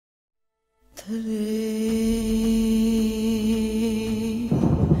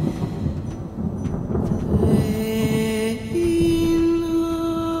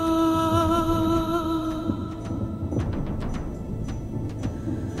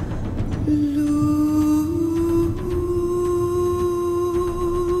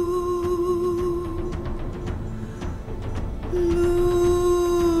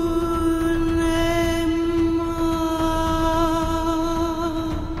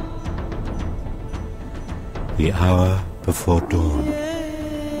The hour before dawn,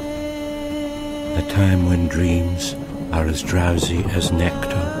 a time when dreams are as drowsy as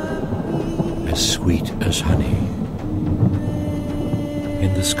nectar, as sweet as honey.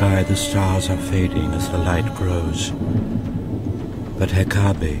 In the sky the stars are fading as the light grows, but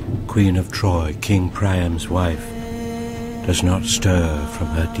Hekabe, Queen of Troy, King Priam's wife, does not stir from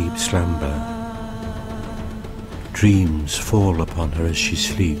her deep slumber. Dreams fall upon her as she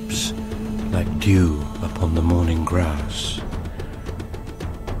sleeps, like dew upon the morning grass.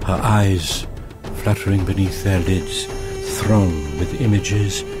 Her eyes, fluttering beneath their lids, throng with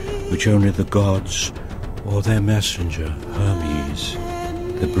images which only the gods or their messenger, Hermes,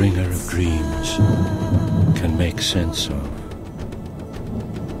 the bringer of dreams, can make sense of.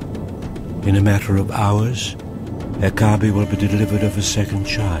 In a matter of hours, Hekabe will be delivered of a second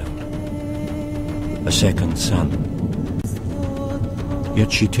child, a second son. Yet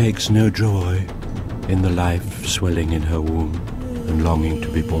she takes no joy in the life swelling in her womb and longing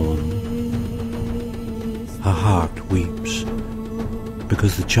to be born. Her heart weeps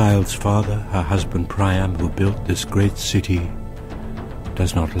because the child's father, her husband Priam, who built this great city,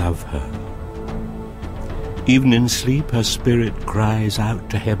 does not love her. Even in sleep her spirit cries out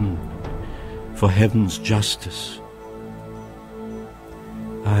to heaven for heaven's justice.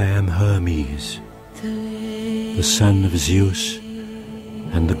 I am Hermes, the son of Zeus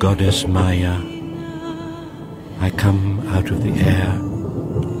and the goddess Maya. I come out of the air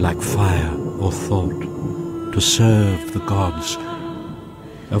like fire or thought to serve the gods,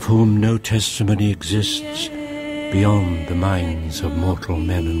 of whom no testimony exists beyond the minds of mortal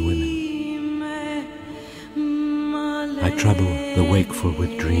men and women. I trouble the wakeful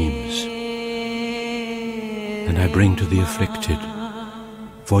with dreams, and I bring to the afflicted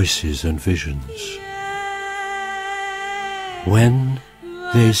voices and visions. When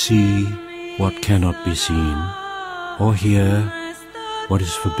they see what cannot be seen, or hear what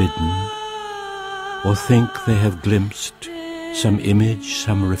is forbidden, or think they have glimpsed some image,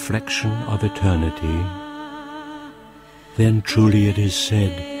 some reflection of eternity, then truly it is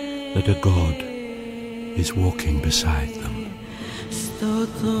said that a god is walking beside them.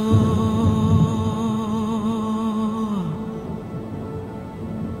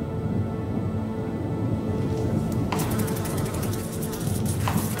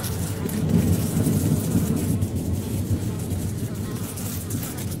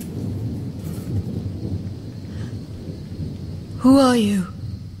 Who are you?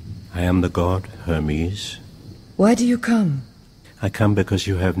 I am the god, Hermes. Why do you come? I come because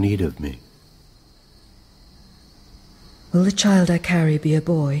you have need of me. Will the child I carry be a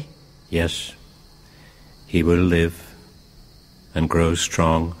boy? Yes. He will live and grow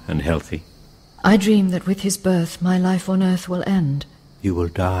strong and healthy. I dream that with his birth my life on earth will end. You will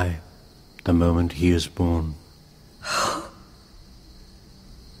die the moment he is born.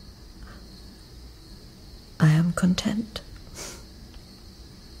 I am content.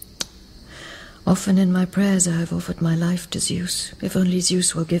 Often in my prayers I have offered my life to Zeus, if only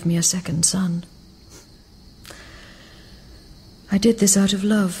Zeus will give me a second son. I did this out of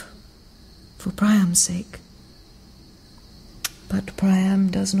love, for Priam's sake. But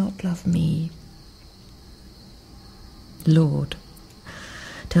Priam does not love me. Lord,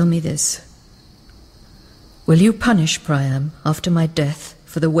 tell me this. Will you punish Priam after my death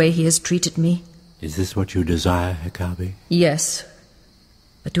for the way he has treated me? Is this what you desire, Hekabe? Yes.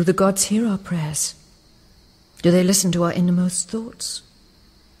 But do the gods hear our prayers? Do they listen to our innermost thoughts?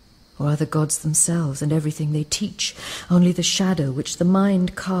 Or are the gods themselves and everything they teach only the shadow which the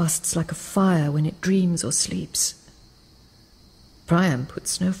mind casts like a fire when it dreams or sleeps? Priam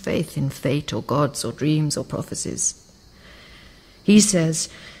puts no faith in fate or gods or dreams or prophecies. He says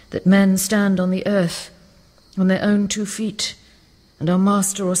that men stand on the earth on their own 2 feet and are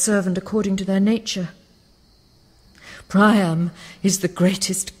master or servant according to their nature. Priam is the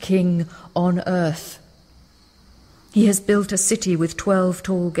greatest king on earth. He has built a city with 12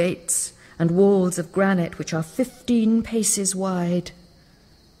 tall gates and walls of granite which are 15 paces wide.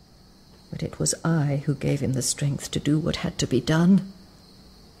 But it was I who gave him the strength to do what had to be done.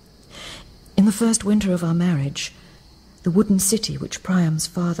 In the first winter of our marriage, The wooden city which Priam's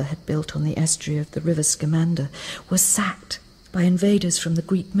father had built on the estuary of the river Scamander was sacked by invaders from the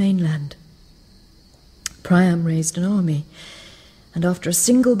Greek mainland. Priam raised an army, and after a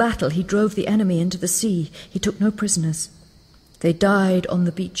single battle he drove the enemy into the sea. He took no prisoners. They died on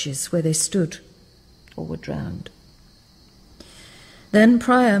the beaches where they stood, or were drowned. Then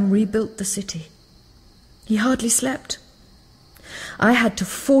Priam rebuilt the city. He hardly slept. I had to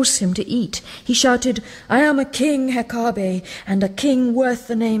force him to eat. He shouted, "I am a king, Hekabe, and a king worth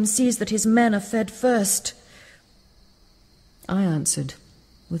the name sees that his men are fed first." I answered,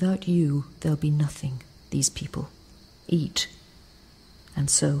 "Without you, there'll be nothing, these people. Eat." And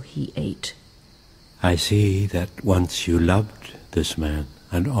so he ate. I see that once you loved this man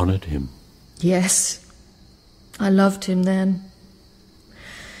and honored him. Yes, I loved him then.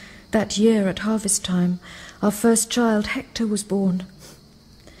 That year at harvest time, our first child, Hektor, was born.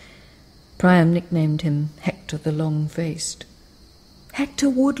 Priam nicknamed him Hektor the Long-Faced. Hektor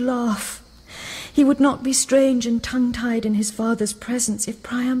would laugh. He would not be strange and tongue-tied in his father's presence if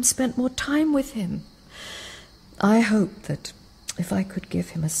Priam spent more time with him. I hoped that if I could give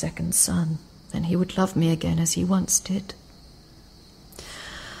him a second son, then he would love me again as he once did.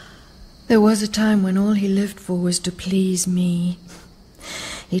 There was a time when all he lived for was to please me.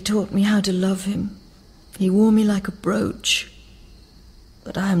 He taught me how to love him. He wore me like a brooch.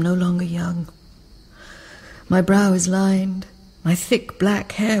 But I am no longer young. My brow is lined. My thick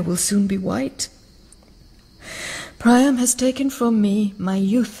black hair will soon be white. Priam has taken from me my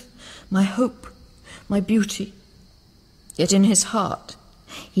youth, my hope, my beauty. Yet in his heart,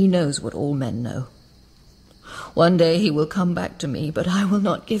 he knows what all men know. One day he will come back to me, but I will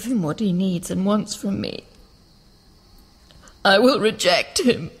not give him what he needs and wants from me. I will reject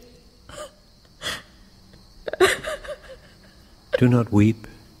him. Do not weep,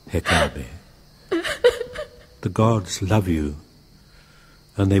 Hekabe. The gods love you,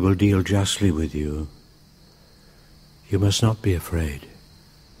 and they will deal justly with you. You must not be afraid.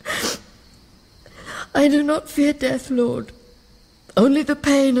 I do not fear death, Lord. Only the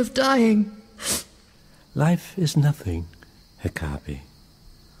pain of dying. Life is nothing, Hekabe.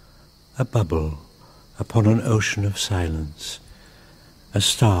 A bubble upon an ocean of silence, a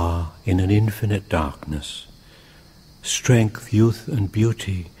star in an infinite darkness. Strength, youth, and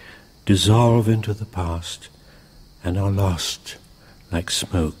beauty dissolve into the past and are lost like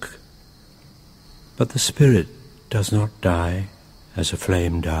smoke. But the spirit does not die as a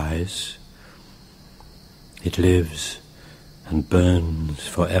flame dies. It lives and burns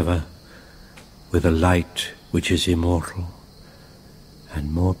forever with a light which is immortal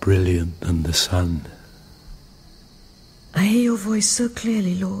and more brilliant than the sun. I hear your voice so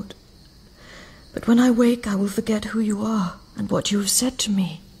clearly, Lord. But when I wake, I will forget who you are and what you have said to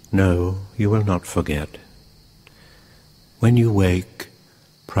me. No, you will not forget. When you wake,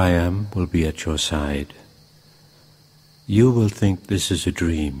 Priam will be at your side. You will think this is a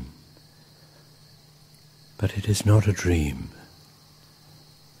dream. But it is not a dream.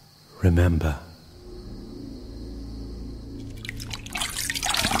 Remember.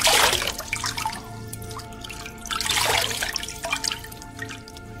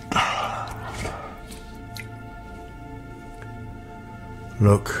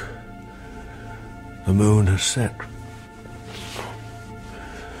 Look, the moon has set,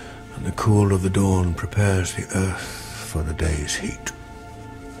 and the cool of the dawn prepares the earth for the day's heat.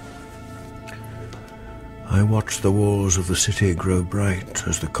 I watch the walls of the city grow bright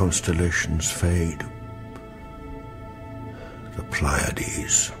as the constellations fade. The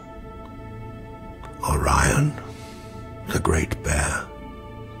Pleiades, Orion, the Great Bear.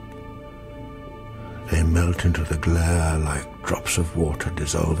 They melt into the glare like drops of water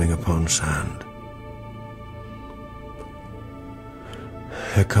dissolving upon sand.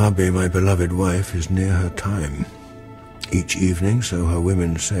 Hekabe, my beloved wife, is near her time. Each evening, so her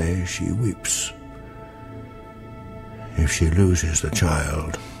women say, she weeps. If she loses the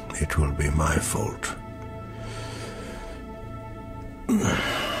child, it will be my fault.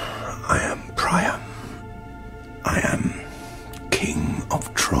 I am Priam. I am King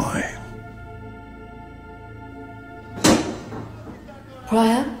of Troy.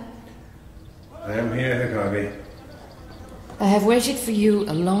 Priam? I am here, Hekabe. I have waited for you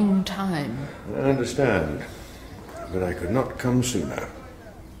a long time. I understand, but I could not come sooner.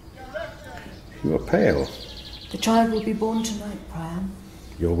 You are pale. The child will be born tonight, Priam.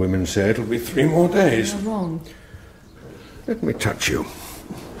 Your women say it'll be 3 more days. You're wrong. Let me touch you.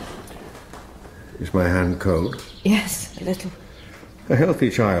 Is my hand cold? Yes, a little. A healthy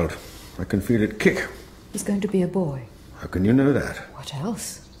child. I can feel it kick. He's going to be a boy. How can you know that? What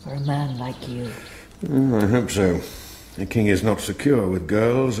else, for a man like you? I hope so. A king is not secure with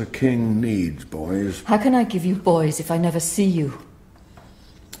girls. A king needs boys. How can I give you boys if I never see you?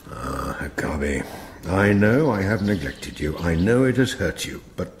 Ah, Hekabe, I know I have neglected you. I know it has hurt you,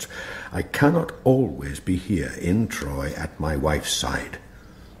 but I cannot always be here in Troy at my wife's side.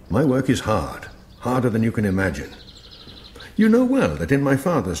 My work is hard, harder than you can imagine. You know well that in my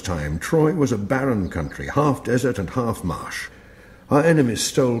father's time, Troy was a barren country, half desert and half marsh. Our enemies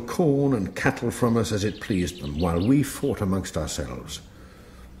stole corn and cattle from us as it pleased them, while we fought amongst ourselves.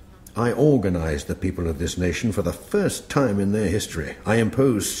 I organized the people of this nation for the first time in their history. I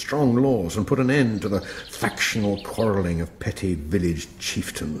imposed strong laws and put an end to the factional quarrelling of petty village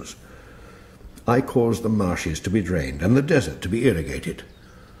chieftains. I caused the marshes to be drained and the desert to be irrigated.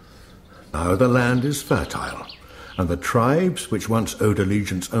 Now the land is fertile, and the tribes which once owed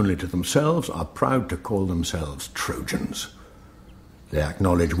allegiance only to themselves are proud to call themselves Trojans. They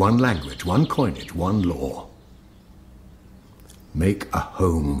acknowledge one language, one coinage, one law. Make a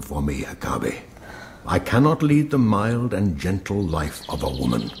home for me, Hekabe. I cannot lead the mild and gentle life of a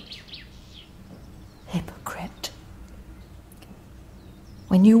woman. Hypocrite.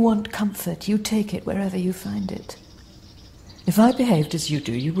 When you want comfort, you take it wherever you find it. If I behaved as you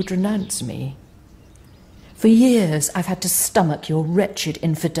do, you would renounce me. For years, I've had to stomach your wretched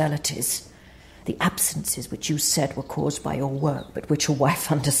infidelities. The absences which you said were caused by your work, but which your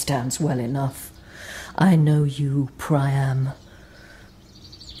wife understands well enough. I know you, Priam.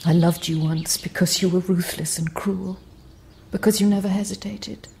 I loved you once because you were ruthless and cruel, because you never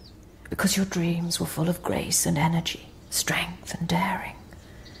hesitated, because your dreams were full of grace and energy, strength and daring,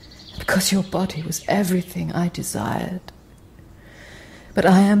 because your body was everything I desired. But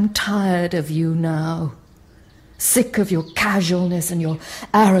I am tired of you now, sick of your casualness and your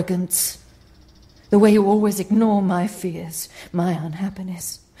arrogance. The way you always ignore my fears, my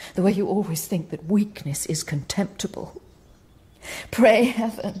unhappiness. The way you always think that weakness is contemptible. Pray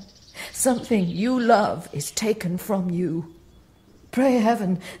heaven, something you love is taken from you. Pray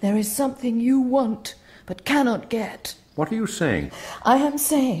heaven, there is something you want but cannot get. What are you saying? I am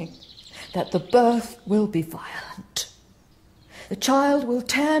saying that the birth will be violent. The child will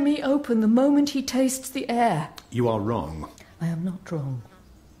tear me open the moment he tastes the air. You are wrong. I am not wrong.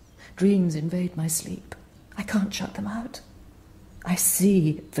 Dreams invade my sleep. I can't shut them out. I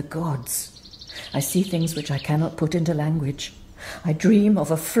see the gods. I see things which I cannot put into language. I dream of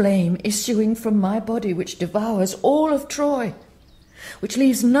a flame issuing from my body which devours all of Troy, which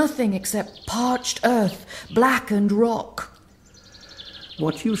leaves nothing except parched earth, blackened rock.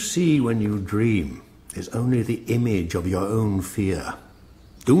 What you see when you dream is only the image of your own fear.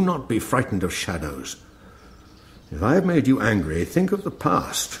 Do not be frightened of shadows. If I have made you angry, think of the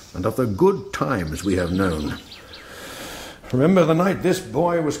past and of the good times we have known. Remember the night this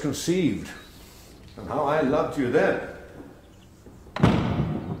boy was conceived, and how I loved you then.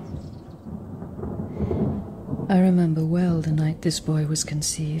 I remember well the night this boy was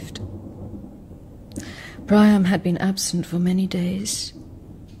conceived. Priam had been absent for many days,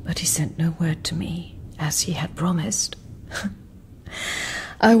 but he sent no word to me, as he had promised.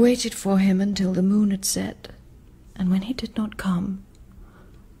 I waited for him until the moon had set, and when he did not come,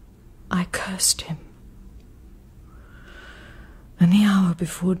 I cursed him. And the hour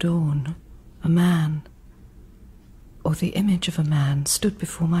before dawn, a man, or the image of a man, stood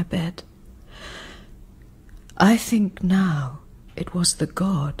before my bed. I think now it was the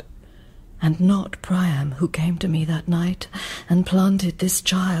god, and not Priam, who came to me that night and planted this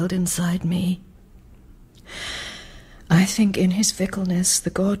child inside me. I think in his fickleness the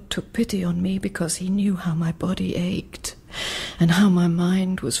god took pity on me because he knew how my body ached and how my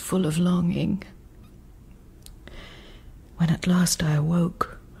mind was full of longing. When at last I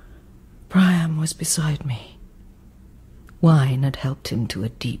awoke, Priam was beside me. Wine had helped him to a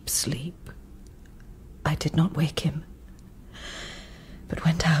deep sleep. I did not wake him, but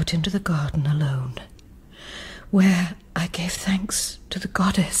went out into the garden alone, where I gave thanks to the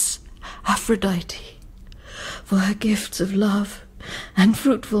goddess Aphrodite for her gifts of love and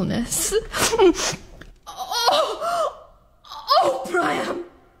fruitfulness. Oh, Priam!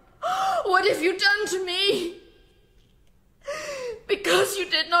 What have you done to me? Because you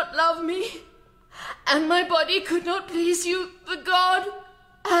did not love me, and my body could not please you, the god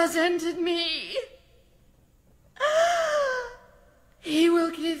has entered me. He will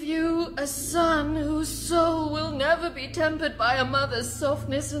give you a son whose soul will never be tempered by a mother's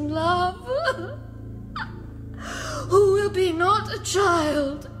softness and love. Who will be not a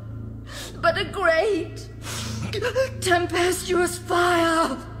child, but a great, tempestuous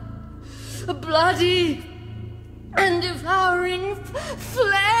fire, a bloody and devouring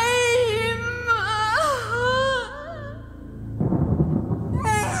flame.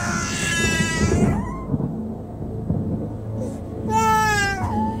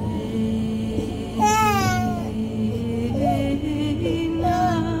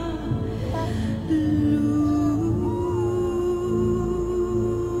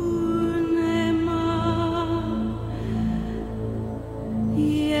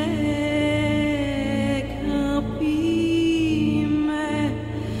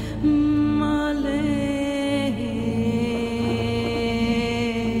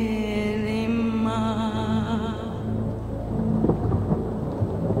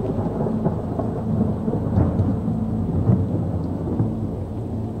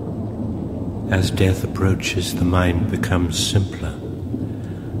 as death approaches, the mind becomes simpler,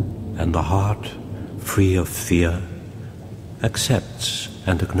 and the heart, free of fear, accepts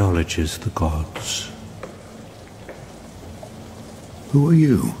and acknowledges the gods. Who are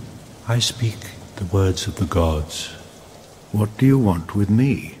you? I speak the words of the gods. What do you want with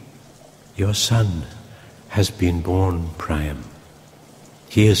me? Your son has been born, Priam.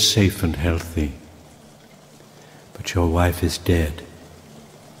 He is safe and healthy, but your wife is dead.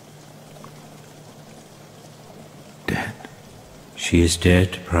 Dead? She is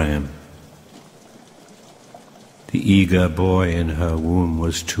dead, Priam. The eager boy in her womb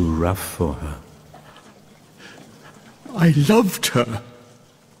was too rough for her. I loved her.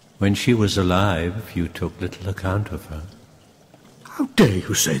 When she was alive, you took little account of her. How dare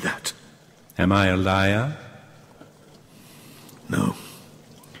you say that? Am I a liar? No.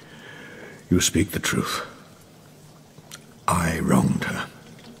 You speak the truth. I wronged her.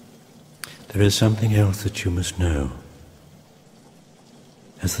 There is something else that you must know.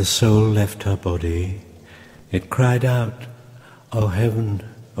 As the soul left her body, it cried out, "O heaven,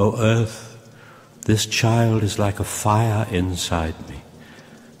 O earth, this child is like a fire inside me.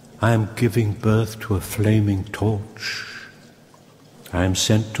 I am giving birth to a flaming torch. I am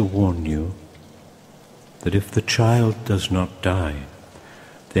sent to warn you that if the child does not die,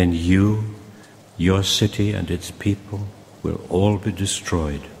 then you, your city and its people will all be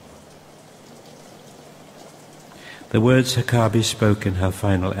destroyed." The words Hekabe spoke in her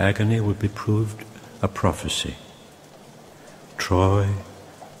final agony will be proved a prophecy. Troy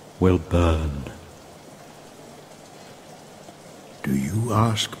will burn. Do you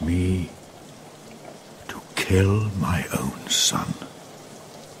ask me to kill my own son?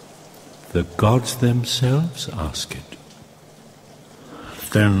 The gods themselves ask it.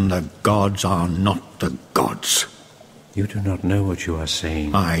 Then the gods are not the gods. You do not know what you are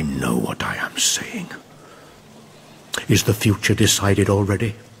saying. I know what I am saying. Is the future decided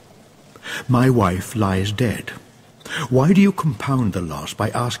already? My wife lies dead. Why do you compound the loss by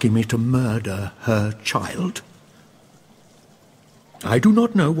asking me to murder her child? I do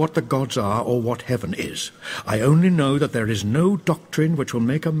not know what the gods are or what heaven is. I only know that there is no doctrine which will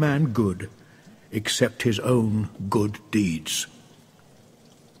make a man good except his own good deeds.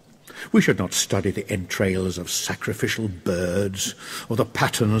 We should not study the entrails of sacrificial birds or the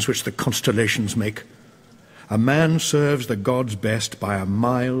patterns which the constellations make. A man serves the gods best by a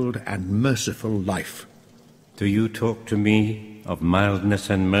mild and merciful life. Do you talk to me of mildness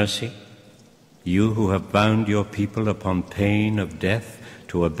and mercy? You who have bound your people upon pain of death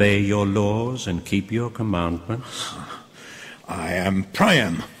to obey your laws and keep your commandments? I am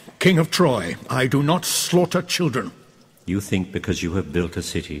Priam, king of Troy. I do not slaughter children. You think because you have built a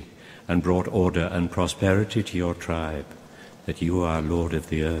city and brought order and prosperity to your tribe that you are lord of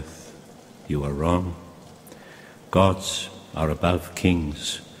the earth. You are wrong. Gods are above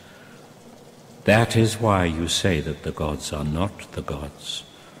kings. That is why you say that the gods are not the gods.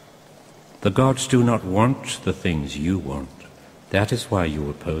 The gods do not want the things you want. That is why you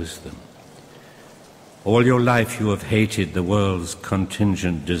oppose them. All your life you have hated the world's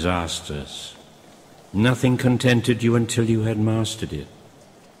contingent disasters. Nothing contented you until you had mastered it.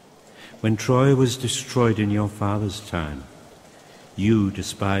 When Troy was destroyed in your father's time, you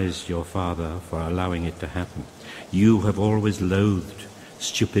despised your father for allowing it to happen. You have always loathed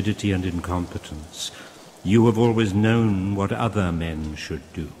stupidity and incompetence. You have always known what other men should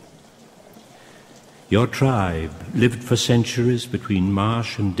do. Your tribe lived for centuries between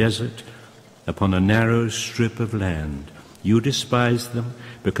marsh and desert upon a narrow strip of land. You despised them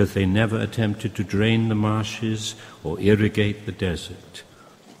because they never attempted to drain the marshes or irrigate the desert.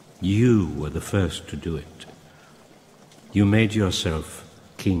 You were the first to do it. You made yourself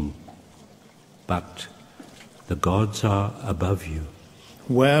king, but the gods are above you.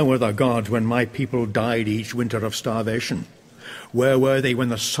 Where were the gods when my people died each winter of starvation? Where were they when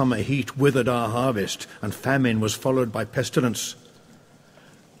the summer heat withered our harvest and famine was followed by pestilence?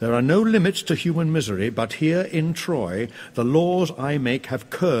 There are no limits to human misery, but here in Troy, the laws I make have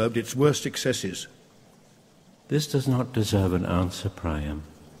curbed its worst excesses. This does not deserve an answer, Priam.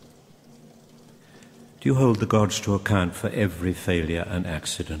 Do you hold the gods to account for every failure and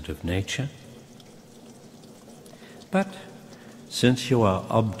accident of nature? But since you are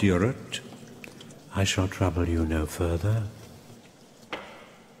obdurate, I shall trouble you no further.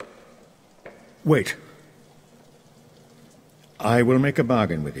 Wait. I will make a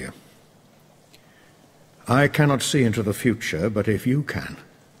bargain with you. I cannot see into the future, but if you can,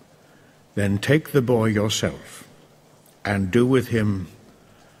 then take the boy yourself and do with him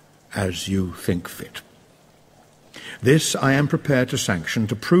as you think fit. This I am prepared to sanction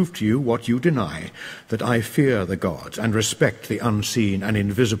to prove to you what you deny, that I fear the gods and respect the unseen and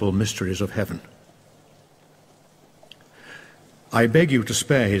invisible mysteries of heaven. I beg you to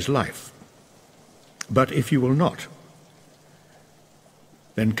spare his life, but if you will not,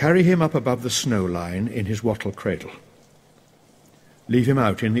 then carry him up above the snow line in his wattle cradle. Leave him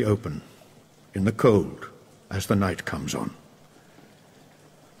out in the open, in the cold, as the night comes on.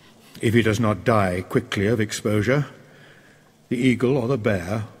 If he does not die quickly of exposure, the eagle or the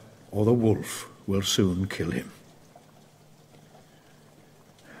bear or the wolf will soon kill him.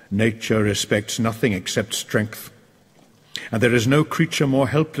 Nature respects nothing except strength, and there is no creature more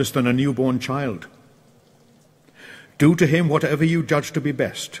helpless than a newborn child. Do to him whatever you judge to be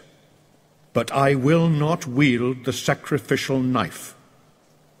best, but I will not wield the sacrificial knife.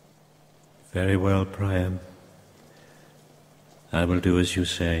 Very well, Priam. I will do as you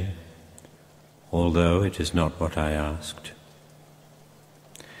say, although it is not what I asked.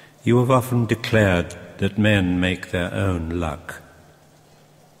 You have often declared that men make their own luck.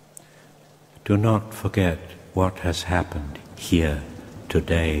 Do not forget what has happened here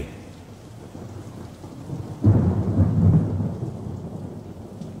today.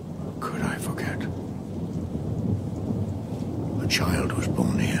 Could I forget? A child was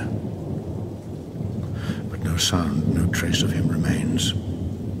born here, but no sound, no trace of him remains.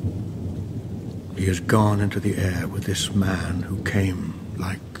 He has gone into the air with this man who came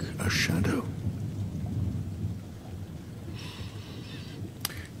like a shadow.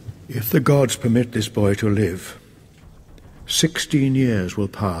 If the gods permit this boy to live, 16 years will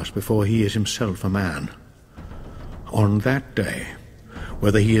pass before he is himself a man. On that day,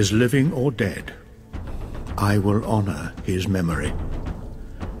 whether he is living or dead, I will honor his memory.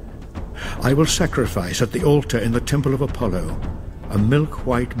 I will sacrifice at the altar in the temple of Apollo a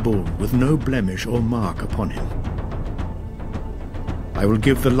milk-white bull with no blemish or mark upon him. I will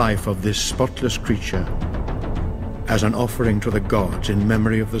give the life of this spotless creature as an offering to the gods in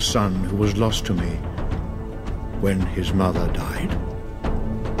memory of the son who was lost to me when his mother died.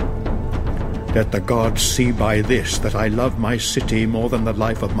 Let the gods see by this that I love my city more than the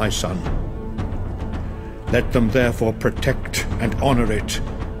life of my son. Let them therefore protect and honor it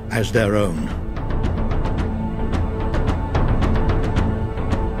as their own.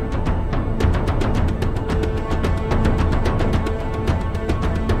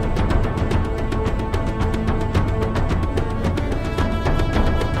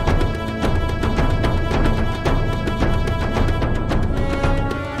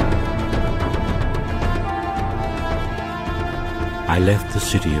 I left the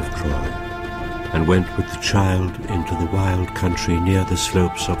city of Troy and went with the child into the wild country near the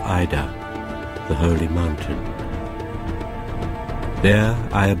slopes of Ida, the holy mountain. There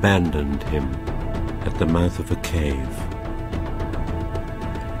I abandoned him at the mouth of a cave.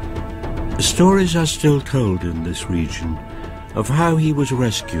 Stories are still told in this region of how he was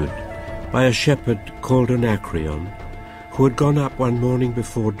rescued by a shepherd called Anakreon, who had gone up one morning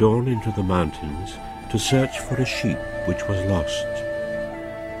before dawn into the mountains to search for a sheep which was lost.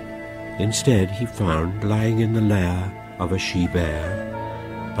 Instead, he found, lying in the lair of a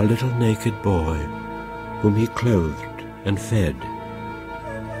she-bear, a little naked boy, whom he clothed and fed,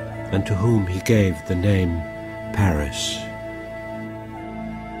 and to whom he gave the name Paris.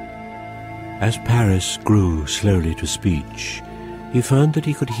 As Paris grew slowly to speech, he found that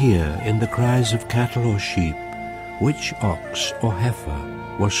he could hear in the cries of cattle or sheep which ox or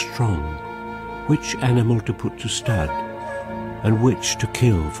heifer was strong, which animal to put to stud, and which to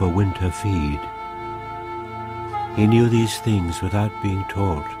kill for winter feed. He knew these things without being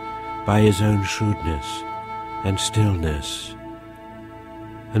taught, by his own shrewdness and stillness,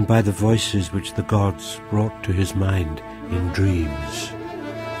 and by the voices which the gods brought to his mind in dreams.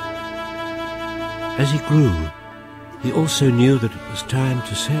 As he grew, he also knew that it was time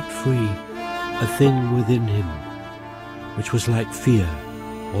to set free a thing within him, which was like fear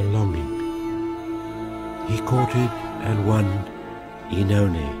or longing. He courted and won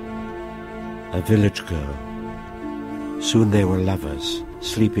Enone, a village girl. Soon they were lovers,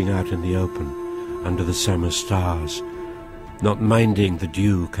 sleeping out in the open under the summer stars, not minding the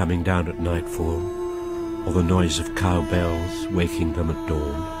dew coming down at nightfall, or the noise of cowbells waking them at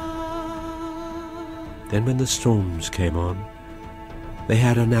dawn. Then when the storms came on, they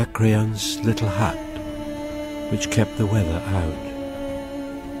had Anakreon's little hut, which kept the weather out.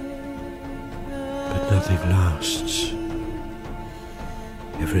 But nothing lasts.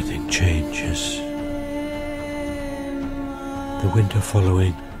 Everything changes. The winter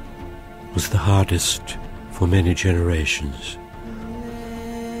following was the hardest for many generations.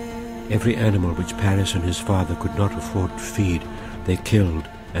 Every animal which Paris and his father could not afford to feed, they killed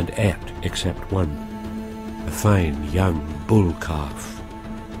and ate except one, a fine young bull calf,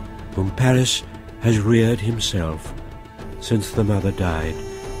 whom Paris has reared himself since the mother died,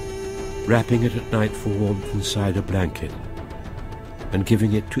 wrapping it at night for warmth inside a blanket, and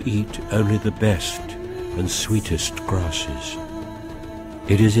giving it to eat only the best and sweetest grasses.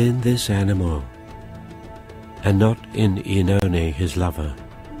 It is in this animal, and not in Oenone his lover,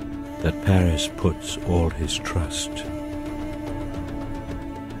 that Paris puts all his trust.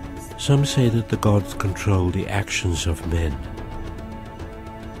 Some say that the gods control the actions of men,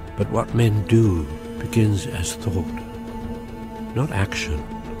 but what men do begins as thought, not action.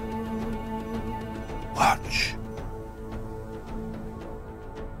 Watch.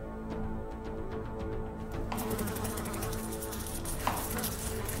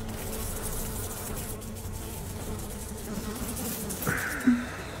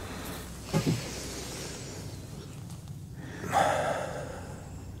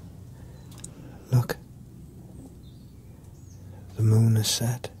 Look. The moon is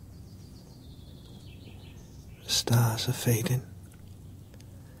set. The stars are fading.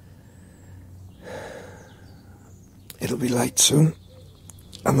 It'll be light soon,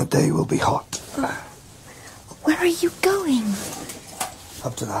 and the day will be hot. Where are you going?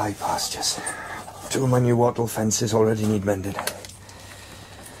 Up to the high pastures. Two of my new wattle fences already need mended.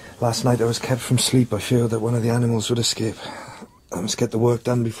 Last night I was kept from sleep. I feared that one of the animals would escape. I must get the work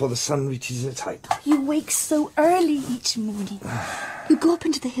done before the sun reaches its height. You wake so early each morning. You go up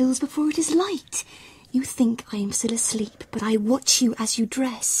into the hills before it is light. You think I am still asleep, but I watch you as you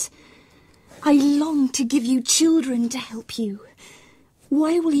dress. I long to give you children to help you.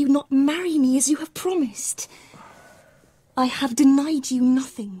 Why will you not marry me as you have promised? I have denied you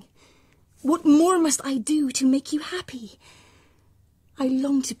nothing. What more must I do to make you happy? I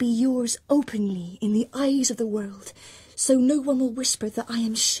long to be yours openly in the eyes of the world, so no one will whisper that I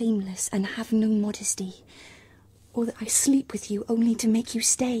am shameless and have no modesty, or that I sleep with you only to make you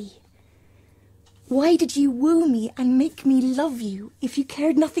stay. Why did you woo me and make me love you if you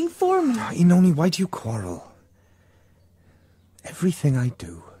cared nothing for me? Oenone, why do you quarrel? Everything I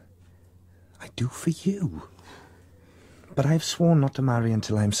do for you. But I have sworn not to marry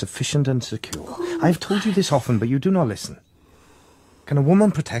until I am sufficient and secure. Oh. I have told you this often, but you do not listen. Can a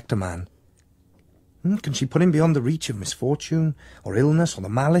woman protect a man? Can she put him beyond the reach of misfortune, or illness, or the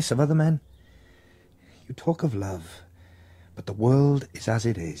malice of other men? You talk of love, but the world is as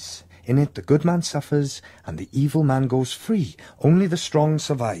it is. In it, the good man suffers, and the evil man goes free. Only the strong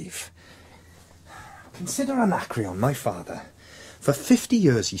survive. Consider Anakreon, my father. For 50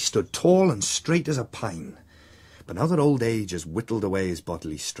 years he stood tall and straight as a pine. But now that old age has whittled away his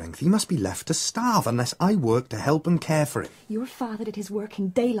bodily strength, he must be left to starve unless I work to help and care for him. Your father did his work in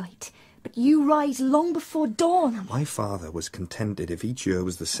daylight, but you rise long before dawn. My father was contented if each year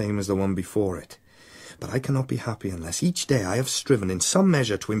was the same as the one before it. But I cannot be happy unless each day I have striven in some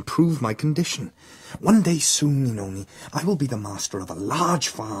measure to improve my condition. One day soon, Oenone, I will be the master of a large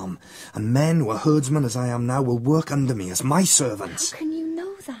farm, and men who are herdsmen as I am now will work under me as my servants. How can you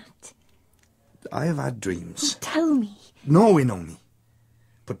know that? I have had dreams. Tell me. No, Oenone.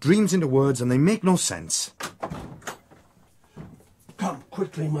 Put dreams into words and they make no sense. Come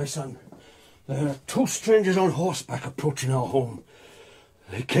quickly, my son. There are two strangers on horseback approaching our home.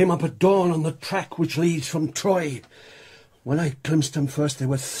 They came up at dawn on the track which leads from Troy. When I glimpsed them first, they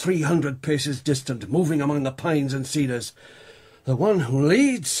were 300 paces distant, moving among the pines and cedars. The one who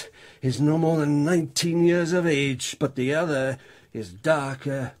leads is no more than 19 years of age, but the other is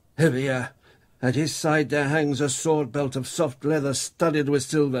darker, heavier. At his side there hangs a sword belt of soft leather studded with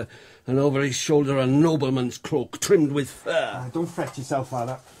silver, and over his shoulder a nobleman's cloak trimmed with fur. Don't fret yourself,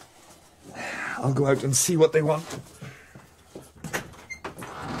 father. I'll go out and see what they want.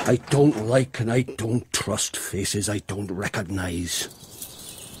 I don't like and I don't trust faces I don't recognise.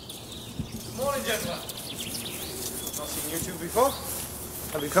 Good morning, gentlemen. Not seen you two before.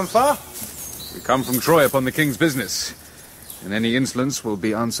 Have you come far? We come from Troy upon the king's business, and any insolence will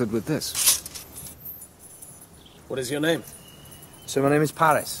be answered with this. What is your name? So my name is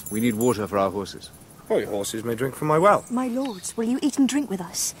Paris. We need water for our horses. Oh, your horses may drink from my well. My lords, will you eat and drink with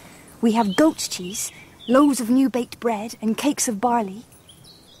us? We have goat's cheese, loaves of new baked bread, and cakes of barley.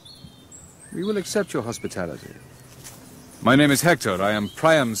 We will accept your hospitality. My name is Hektor. I am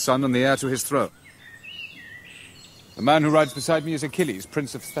Priam's son and the heir to his throne. The man who rides beside me is Achilles,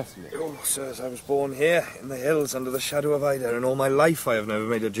 Prince of Thessaly. Oh, sirs, I was born here, in the hills, under the shadow of Ida, and all my life I have never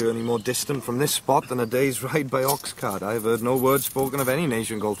made a journey more distant from this spot than a day's ride by ox cart. I have heard no word spoken of any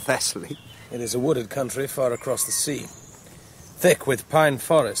nation called Thessaly. It is a wooded country far across the sea, thick with pine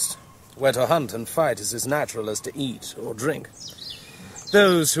forest. where to hunt and fight is as natural as to eat or drink.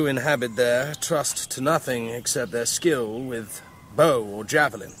 Those who inhabit there trust to nothing except their skill with bow or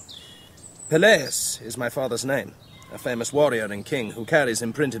javelin. Peleus is my father's name, a famous warrior and king who carries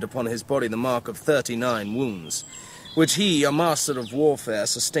imprinted upon his body the mark of 39 wounds, which he, a master of warfare,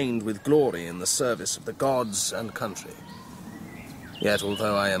 sustained with glory in the service of the gods and country. Yet,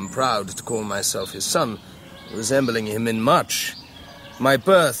 although I am proud to call myself his son, resembling him in much, my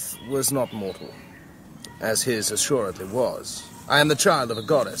birth was not mortal, as his assuredly was. I am the child of a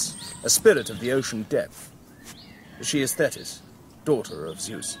goddess, a spirit of the ocean depth. She is Thetis, daughter of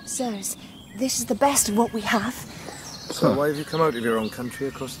Zeus. Sirs, this is the best of what we have. So why have you come out of your own country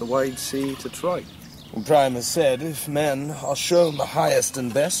across the wide sea to Troy? Well, Priam has said, if men are shown the highest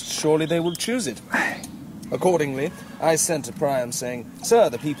and best, surely they will choose it. Accordingly, I sent to Priam, saying, Sir,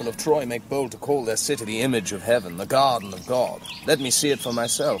 the people of Troy make bold to call their city the image of heaven, the garden of God. Let me see it for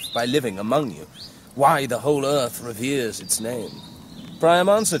myself, by living among you. Why the whole earth reveres its name. Priam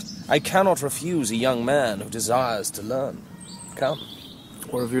answered, I cannot refuse a young man who desires to learn. Come.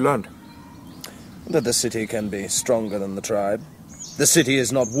 What have you learned? That the city can be stronger than the tribe. The city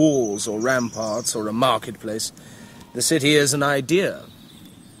is not walls or ramparts or a marketplace. The city is an idea.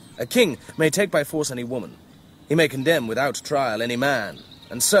 A king may take by force any woman. He may condemn without trial any man,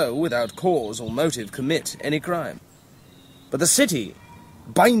 and so, without cause or motive, commit any crime. But the city,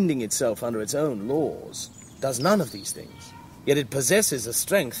 binding itself under its own laws, does none of these things. Yet it possesses a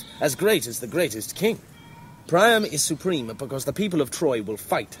strength as great as the greatest king. Priam is supreme because the people of Troy will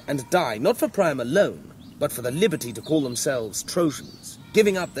fight and die, not for Priam alone, but for the liberty to call themselves Trojans,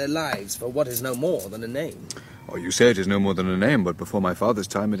 giving up their lives for what is no more than a name. Oh, you say it is no more than a name, but before my father's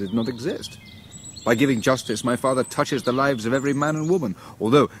time it did not exist. By giving justice, my father touches the lives of every man and woman,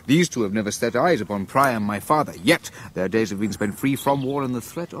 although these two have never set eyes upon Priam, my father, yet their days have been spent free from war and the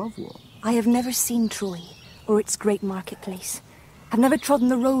threat of war. I have never seen Troy, or its great marketplace. I've never trodden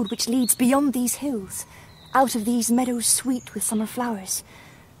the road which leads beyond these hills, out of these meadows sweet with summer flowers.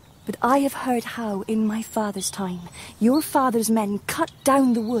 But I have heard how, in my father's time, your father's men cut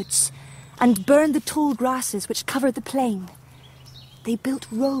down the woods and burned the tall grasses which covered the plain. They built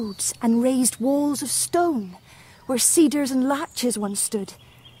roads and raised walls of stone, where cedars and larches once stood,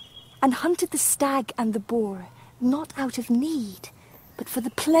 and hunted the stag and the boar, not out of need, but for the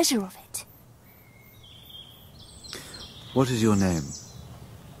pleasure of it. What is your name?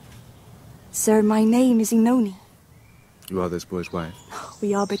 Sir, my name is Inoni. You are this boy's wife?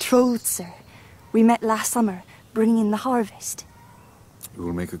 We are betrothed, sir. We met last summer, bringing in the harvest. You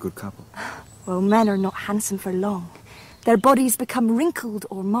will make a good couple. Well, men are not handsome for long. Their bodies become wrinkled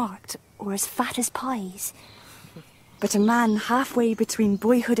or marked, or as fat as pies. But a man halfway between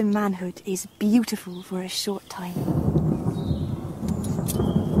boyhood and manhood is beautiful for a short time.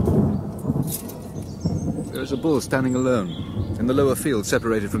 There is a bull standing alone, in the lower field,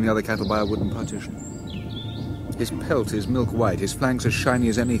 separated from the other cattle by a wooden partition. His pelt is milk white, his flanks as shiny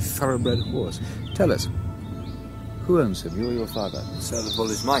as any thoroughbred horse. Tell us, who owns him, you or your father? Sir, the bull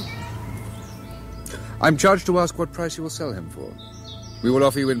is mine. I'm charged to ask what price you will sell him for. We will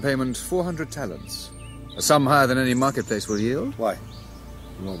offer you in payment 400 talents, a sum higher than any marketplace will yield. Why?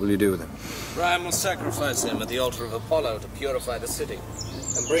 And what will you do with him? Priam will sacrifice him at the altar of Apollo to purify the city,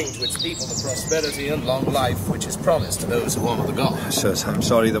 and bring to its people the prosperity and long life which is promised to those who honor the gods. Sirs, I'm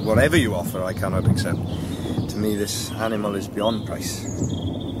sorry that whatever you offer I cannot accept. To me, this animal is beyond price.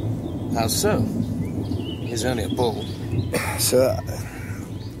 How so? He's only a bull. Sir,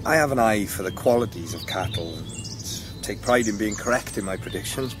 I have an eye for the qualities of cattle. Take pride in being correct in my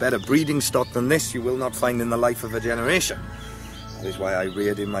predictions. Better breeding stock than this you will not find in the life of a generation. That is why I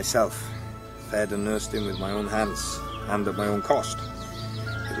reared him myself, fed and nursed him with my own hands, and at my own cost.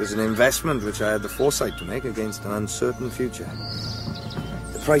 It was an investment which I had the foresight to make against an uncertain future.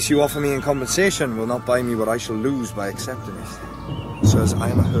 The price you offer me in compensation will not buy me what I shall lose by accepting it. Sirs, I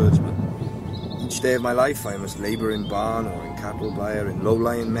am a herdsman. Each day of my life I must labour in barn or in cattle byre, in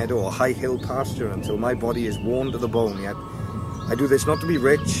low-lying meadow or high-hill pasture until my body is worn to the bone. Yet I do this not to be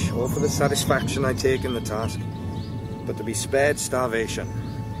rich or for the satisfaction I take in the task, but to be spared starvation,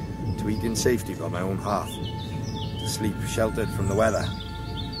 to eat in safety by my own hearth, to sleep sheltered from the weather.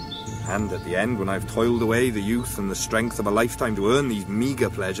 And at the end, when I've toiled away the youth and the strength of a lifetime to earn these meagre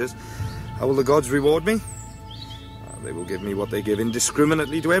pleasures, how will the gods reward me? They will give me what they give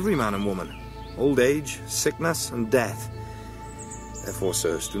indiscriminately to every man and woman: old age, sickness, and death. Therefore,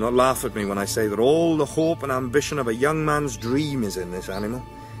 sirs, do not laugh at me when I say that all the hope and ambition of a young man's dream is in this animal.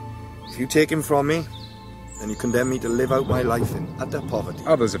 If you take him from me, then you condemn me to live out my life in utter poverty.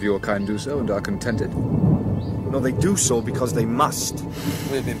 Others of your kind do so and are contented. No, they do so because they must.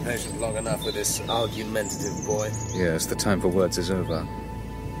 We've been patient long enough with this argumentative boy. Yes, the time for words is over.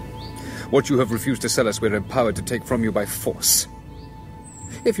 What you have refused to sell us, we're empowered to take from you by force.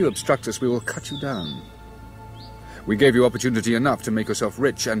 If you obstruct us, we will cut you down. We gave you opportunity enough to make yourself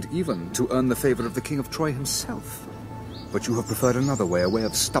rich, and even to earn the favor of the King of Troy himself. But you have preferred another way, a way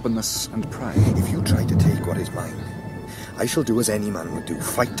of stubbornness and pride. If you try to take what is mine, I shall do as any man would do.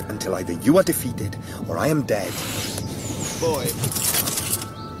 Fight until either you are defeated, or I am dead. Boy,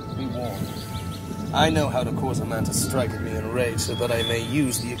 be warned. I know how to cause a man to strike at me in rage so that I may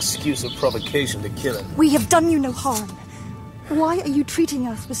use the excuse of provocation to kill him. We have done you no harm. Why are you treating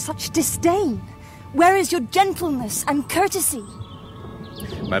us with such disdain? Where is your gentleness and courtesy?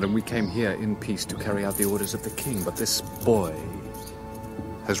 Madam, we came here in peace to carry out the orders of the king, but this boy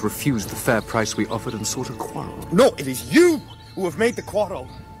has refused the fair price we offered and sought a quarrel. No, it is you who have made the quarrel.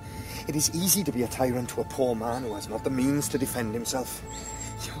 It is easy to be a tyrant to a poor man who has not the means to defend himself.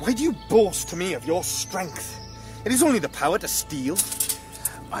 Why do you boast to me of your strength? It is only the power to steal.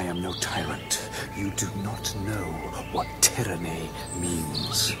 I am no tyrant. You do not know what tyranny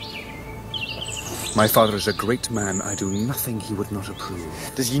means. My father is a great man. I do nothing he would not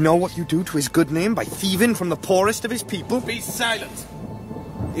approve. Does he know what you do to his good name by thieving from the poorest of his people? Be silent!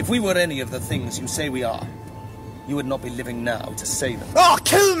 If we were any of the things you say we are, you would not be living now to say them. Oh,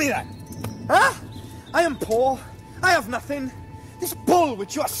 kill me then! Huh? I am poor. I have nothing. This bull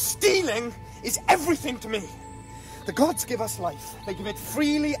which you are stealing is everything to me. The gods give us life. They give it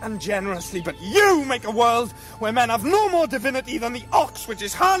freely and generously, but you make a world where men have no more divinity than the ox which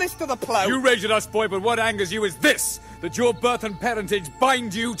is harnessed to the plough. You rage at us, boy, but what angers you is this, that your birth and parentage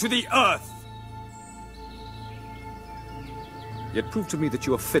bind you to the earth. Yet prove to me that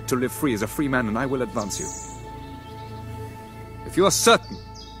you are fit to live free as a free man, and I will advance you. If you are certain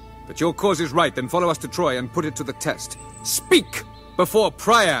that your cause is right, then follow us to Troy and put it to the test. Speak before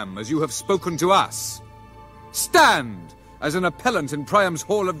Priam as you have spoken to us. Stand as an appellant in Priam's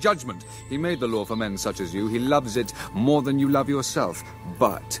hall of judgment. He made the law for men such as you. He loves it more than you love yourself.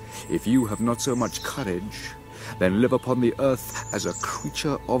 But if you have not so much courage, then live upon the earth as a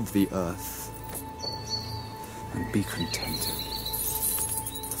creature of the earth, and be contented.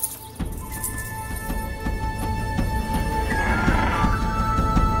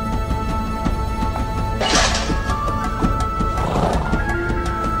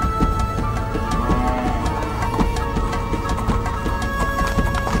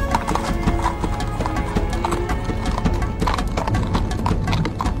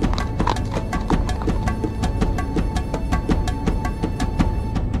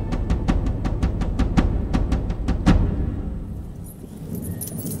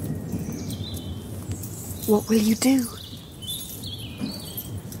 What will you do? I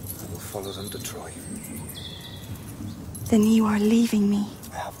will follow them to Troy. Then you are leaving me.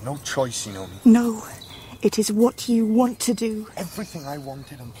 I have no choice, you know me. No, it is what you want to do. Everything I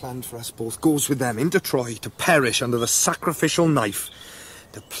wanted and planned for us both goes with them into Troy to perish under the sacrificial knife,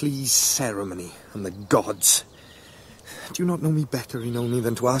 to please ceremony and the gods. Do you not know me better, Inoni,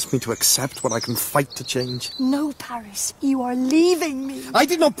 than to ask me to accept what I can fight to change? No, Paris, you are leaving me. I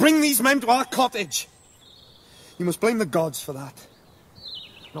did not bring these men to our cottage. You must blame the gods for that,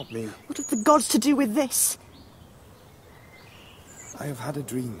 not me. What have the gods to do with this? I have had a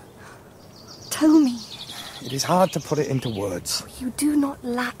dream. Tell me. It is hard to put it into words. You do not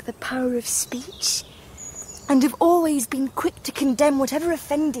lack the power of speech, and have always been quick to condemn whatever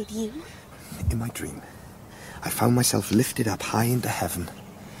offended you. In my dream, I found myself lifted up high into heaven,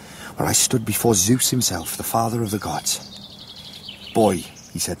 where I stood before Zeus himself, the father of the gods. Boy,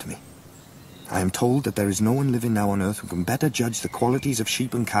 he said to me, I am told that there is no one living now on earth who can better judge the qualities of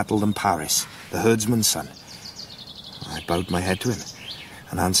sheep and cattle than Paris, the herdsman's son. I bowed my head to him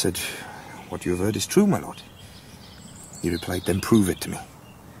and answered, What you have heard is true, my lord. He replied, Then prove it to me.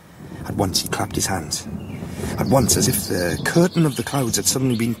 At once he clapped his hands. At once, as if the curtain of the clouds had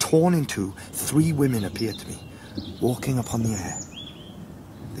suddenly been torn in two, 3 women appeared to me, walking upon the air.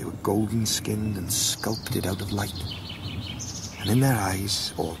 They were golden-skinned and sculpted out of light. And in their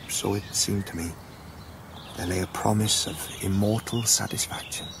eyes, or so it seemed to me, there lay a promise of immortal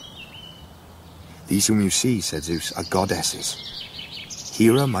satisfaction. These whom you see, said Zeus, are goddesses.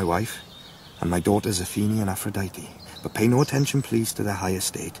 Hera, my wife, and my daughters Athene and Aphrodite. But pay no attention, please, to their high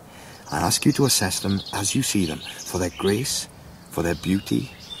estate. I ask you to assess them as you see them, for their grace, for their beauty,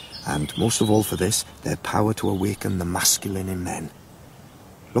 and most of all for this, their power to awaken the masculine in men.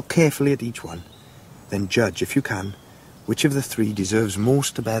 Look carefully at each one, then judge, if you can, which of the 3 deserves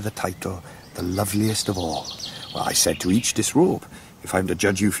most to bear the title, the loveliest of all? Well, I said to each disrobe. If I'm to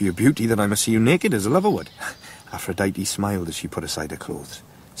judge you for your beauty, then I must see you naked as a lover would. Aphrodite smiled as she put aside her clothes,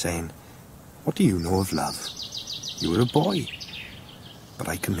 saying, "What do you know of love? You were a boy, but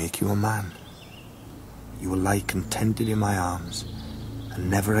I can make you a man. You will lie contented in my arms, and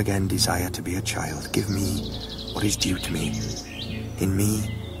never again desire to be a child. Give me what is due to me. In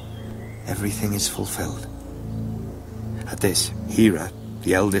me, everything is fulfilled." At this, Hera,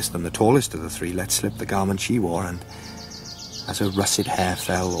 the eldest and the tallest of the three, let slip the garment she wore, and as her russet hair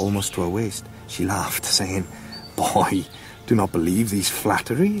fell almost to her waist, she laughed, saying, "Boy, do not believe these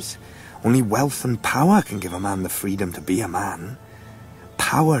flatteries. Only wealth and power can give a man the freedom to be a man.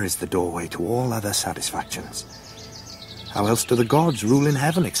 Power is the doorway to all other satisfactions. How else do the gods rule in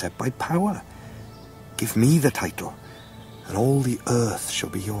heaven except by power? Give me the title, and all the earth shall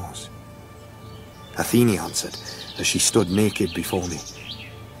be yours." Athene answered, as she stood naked before me,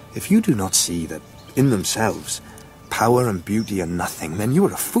 "If you do not see that, in themselves, power and beauty are nothing, then you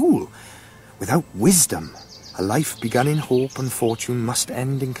are a fool. Without wisdom, a life begun in hope and fortune must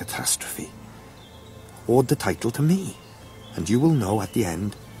end in catastrophe. Award the title to me, and you will know at the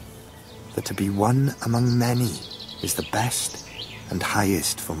end that to be one among many is the best and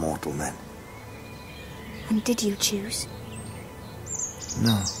highest for mortal men." And did you choose?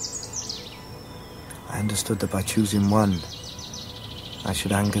 No. I understood that by choosing one, I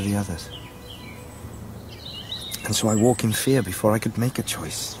should anger the others. And so I walk in fear before I could make a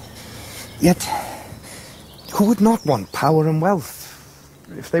choice. Yet, who would not want power and wealth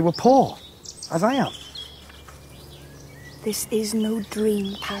if they were poor, as I am? This is no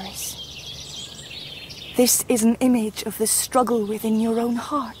dream, Paris. This is an image of the struggle within your own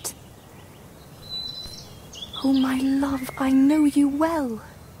heart. Oh, my love, I know you well.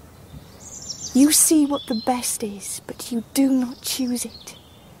 You see what the best is, but you do not choose it.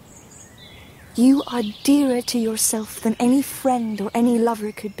 You are dearer to yourself than any friend or any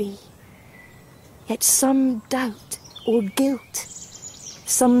lover could be. Yet some doubt or guilt,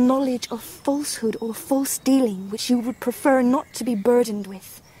 some knowledge of falsehood or false dealing which you would prefer not to be burdened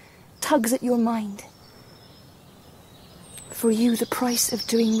with, tugs at your mind. For you, the price of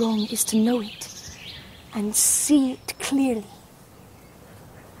doing wrong is to know it and see it clearly.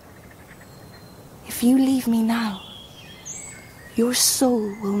 If you leave me now, your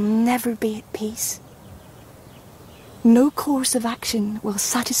soul will never be at peace. No course of action will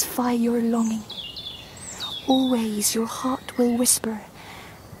satisfy your longing. Always your heart will whisper,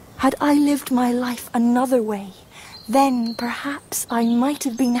 "Had I lived my life another way, then perhaps I might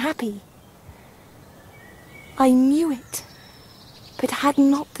have been happy." I knew it, but had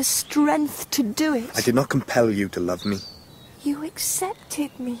not the strength to do it. I did not compel you to love me. You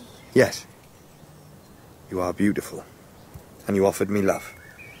accepted me. Yes. You are beautiful, and you offered me love.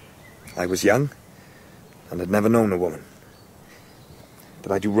 I was young, and had never known a woman.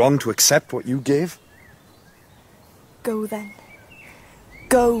 Did I do wrong to accept what you gave? Go then.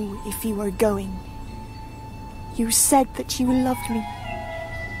 Go if you are going. You said that you loved me.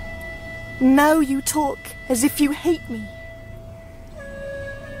 Now you talk as if you hate me.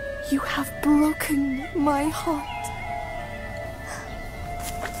 You have broken my heart.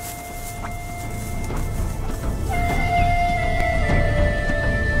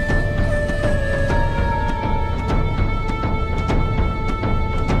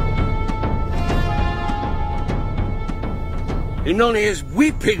 Inoni is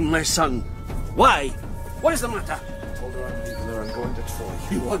weeping, my son. Why? What is the matter? I told her I'm leaving her and going to Troy.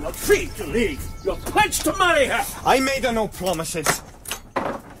 You are not free to leave. You're pledged to marry her. I made her no promises.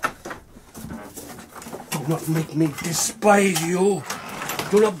 Do not make me despise you.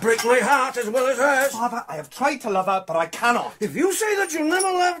 Do not break my heart as well as hers. Father, I have tried to love her, but I cannot. If you say that you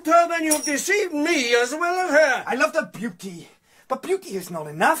never loved her, then you've deceived me as well as her. I loved her beauty, but beauty is not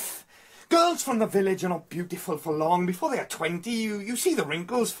enough. Girls from the village are not beautiful for long. Before they are 20, you see the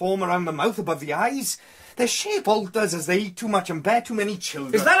wrinkles form around the mouth above the eyes. Their shape alters as they eat too much and bear too many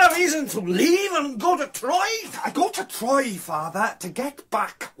children. Is that a reason to leave and go to Troy? I go to Troy, Father, to get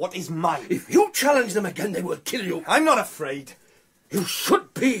back what is mine. If you challenge them again, they will kill you. I'm not afraid. You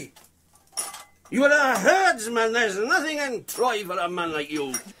should be. You are a herdsman. There's nothing in Troy for a man like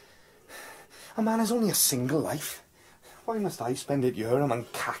you. A man has only a single life. Why must I spend it here among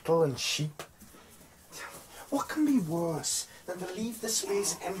cattle and sheep? What can be worse than to leave the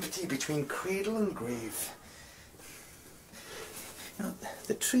space empty between cradle and grave? You know,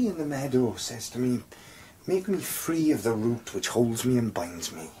 the tree in the meadow says to me, "Make me free of the root which holds me and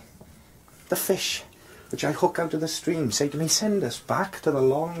binds me." The fish which I hook out of the stream say to me, "Send us back to the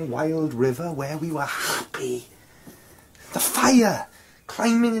long wild river where we were happy." The fire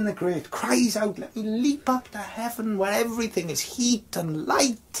climbing in the grate cries out, "Let me leap up to heaven where everything is heat and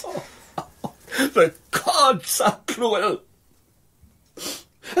light." The gods are cruel.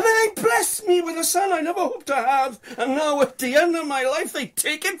 And then they blessed me with a son I never hoped to have, and now at the end of my life they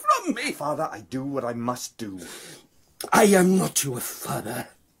take it from me. Father, I do what I must do. I am not your father.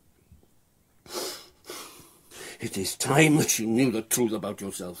 It is time that you knew the truth about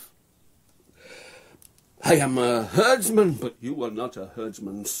yourself. I am a herdsman, but you are not a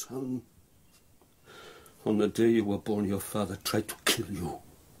herdsman's son. On the day you were born, your father tried to kill you.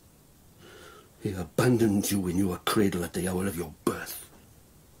 He abandoned you when you were cradled at the hour of your birth.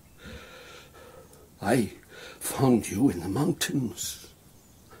 I found you in the mountains,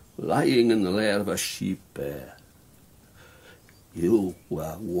 lying in the lair of a she-bear. You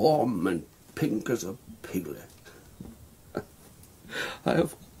were warm and pink as a piglet. I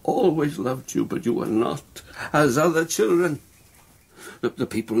have always loved you, but you were not as other children. The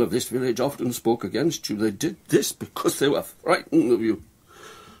people of this village often spoke against you. They did this because they were frightened of you.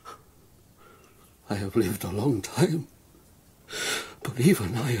 I have lived a long time, but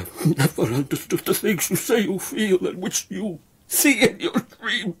even I have never understood the things you say you feel and which you see in your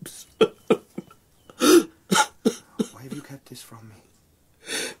dreams. Why have you kept this from me?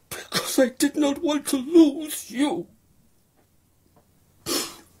 Because I did not want to lose you.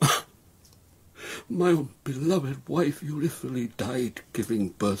 My own beloved wife Euryphile died giving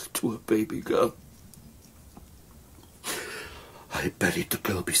birth to a baby girl. I buried the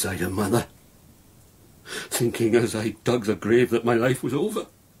girl beside her mother, thinking as I dug the grave that my life was over.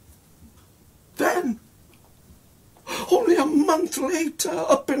 Then, only a month later,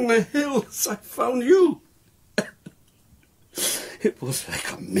 up in the hills, I found you. It was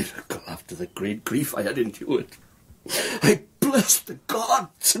like a miracle after the great grief I had endured. I blessed the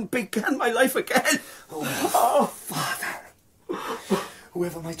gods and began my life again. Oh, Father.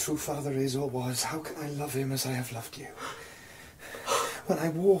 Whoever my true father is or was, how can I love him as I have loved you? When I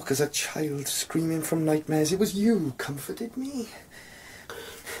woke as a child screaming from nightmares, it was you who comforted me.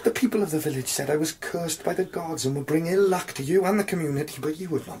 The people of the village said I was cursed by the gods and would bring ill luck to you and the community, but you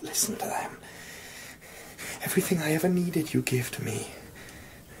would not listen to them. Everything I ever needed you gave to me,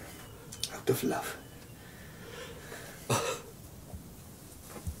 out of love.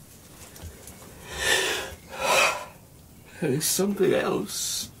 There is something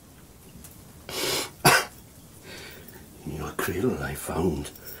else. In your cradle I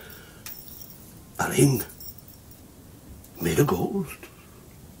found a ring made of gold.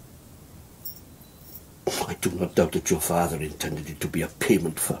 I do not doubt that your father intended it to be a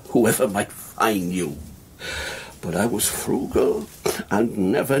payment for whoever might find you. But I was frugal and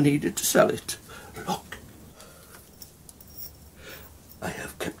never needed to sell it. Look, I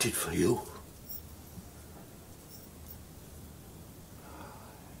have kept it for you.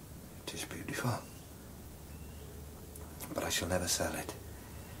 It is beautiful. But I shall never sell it.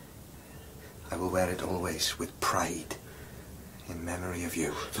 I will wear it always with pride, in memory of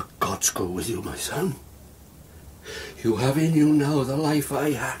you. The gods go with you, my son. You have in you now the life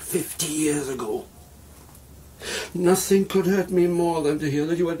I had 50 years ago. Nothing could hurt me more than to hear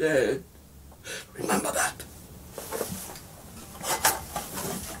that you are dead. Remember that.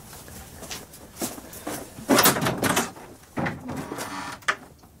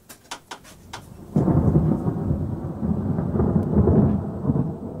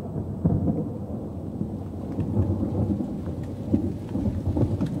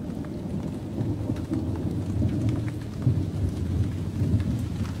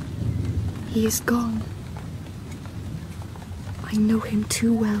 He is gone. I know him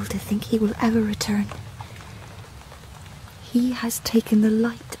too well to think he will ever return. He has taken the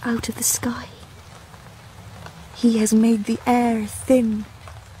light out of the sky. He has made the air thin.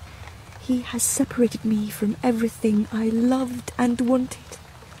 He has separated me from everything I loved and wanted.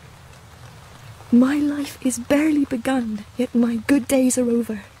 My life is barely begun, yet my good days are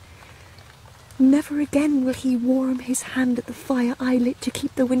over. Never again will he warm his hand at the fire I lit to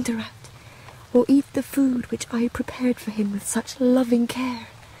keep the winter out, or eat the food which I prepared for him with such loving care.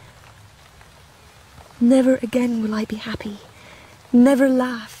 Never again will I be happy, never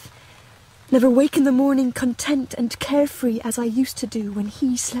laugh, never wake in the morning content and carefree as I used to do when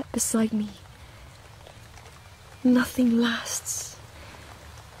he slept beside me. Nothing lasts.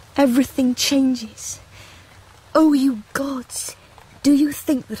 Everything changes. Oh, you gods! Do you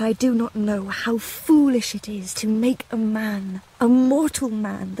think that I do not know how foolish it is to make a man, a mortal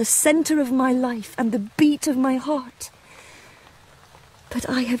man, the centre of my life and the beat of my heart? But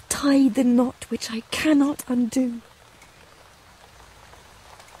I have tied the knot which I cannot undo.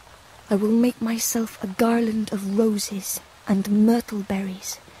 I will make myself a garland of roses and myrtle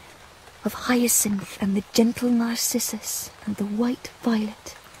berries, of hyacinth and the gentle narcissus and the white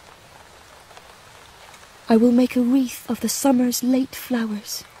violet. I will make a wreath of the summer's late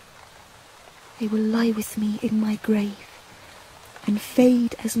flowers. They will lie with me in my grave, and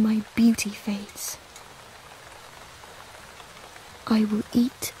fade as my beauty fades. I will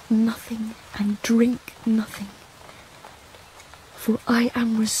eat nothing and drink nothing, for I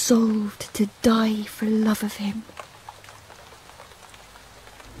am resolved to die for love of him.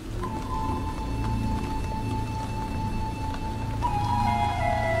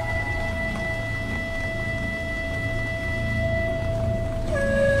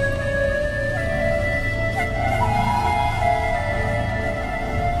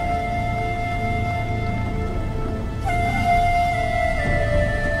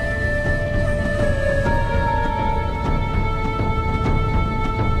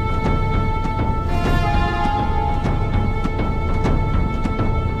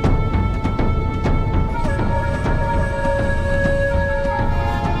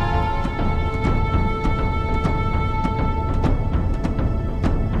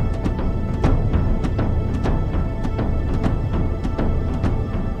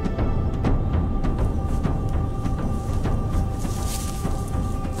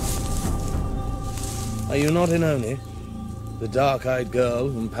 Are you not Inoni, the dark-eyed girl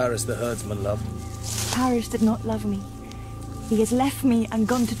whom Paris the herdsman loved? Paris did not love me. He has left me and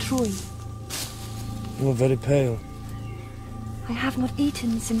gone to Troy. You are very pale. I have not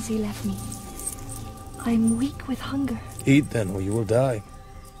eaten since he left me. I am weak with hunger. Eat then, or you will die.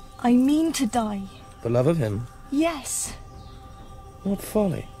 I mean to die. For love of him? Yes. What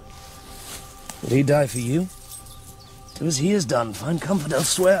folly. Would he die for you? Do as he has done. Find comfort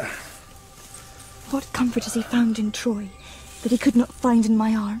elsewhere. What comfort has he found in Troy that he could not find in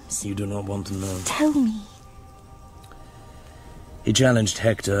my arms? You do not want to know. Tell me. He challenged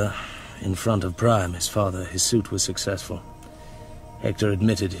Hektor in front of Priam, his father. His suit was successful. Hektor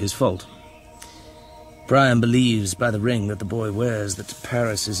admitted his fault. Priam believes by the ring that the boy wears that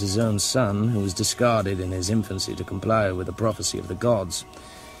Paris is his own son, who was discarded in his infancy to comply with the prophecy of the gods.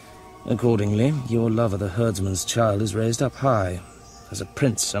 Accordingly, your love of the herdsman's child is raised up high, as a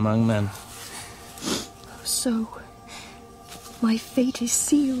prince among men. So, my fate is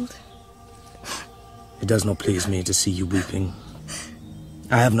sealed. It does not please me to see you weeping.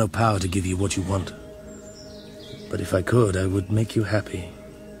 I have no power to give you what you want. But if I could, I would make you happy.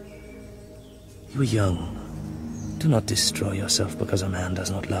 You are young. Do not destroy yourself because a man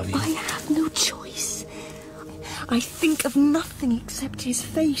does not love you. I have no choice. I think of nothing except his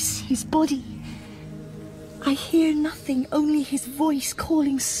face, his body. I hear nothing, only his voice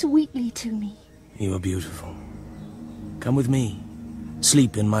calling sweetly to me. You are beautiful. Come with me.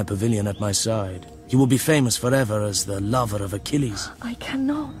 Sleep in my pavilion at my side. You will be famous forever as the lover of Achilles. I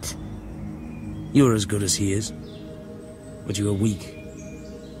cannot. You are as good as he is. But you are weak.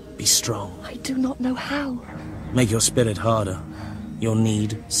 Be strong. I do not know how. Make your spirit harder. Your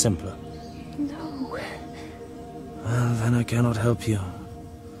need simpler. No. Well, then I cannot help you.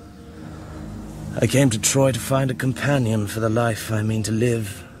 I came to Troy to find a companion for the life I mean to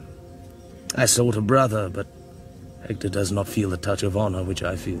live. I sought a brother, but Hektor does not feel the touch of honor which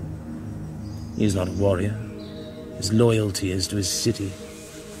I feel. He is not a warrior. His loyalty is to his city.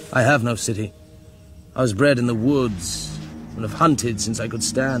 I have no city. I was bred in the woods and have hunted since I could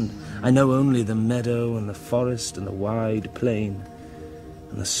stand. I know only the meadow and the forest and the wide plain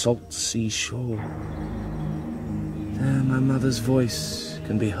and the salt sea shore. There my mother's voice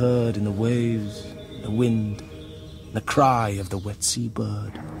can be heard in the waves, the wind, the cry of the wet sea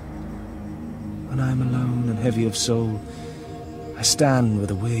bird. When I am alone and heavy of soul, I stand where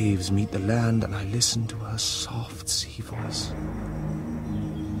the waves meet the land and I listen to her soft sea voice.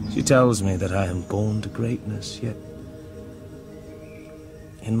 She tells me that I am born to greatness, yet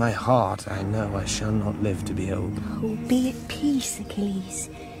in my heart I know I shall not live to be old. Oh, be at peace, Achilles.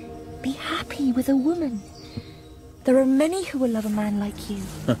 Be happy with a woman. There are many who will love a man like you.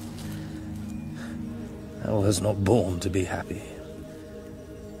 I was not born to be happy.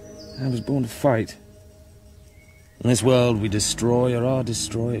 I was born to fight. In this world we destroy or are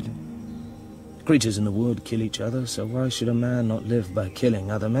destroyed. Creatures in the wood kill each other, so why should a man not live by killing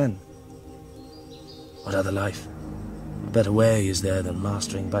other men? What other life? A better way is there than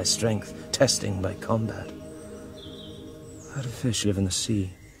mastering by strength, testing by combat. How do fish live in the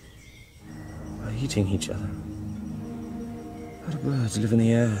sea? By eating each other. How do birds live in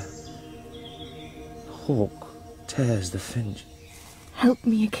the air? The hawk tears the finch. Help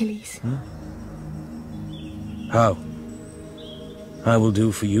me, Achilles. Huh? How? I will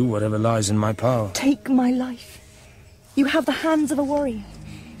do for you whatever lies in my power. Take my life. You have the hands of a warrior.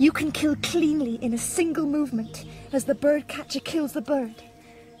 You can kill cleanly in a single movement, as the bird catcher kills the bird.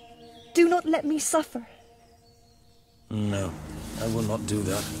 Do not let me suffer. No, I will not do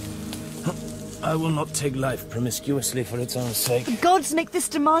that. I will not take life promiscuously for its own sake. The gods make this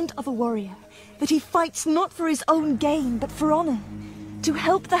demand of a warrior, that he fights not for his own gain, but for honor, to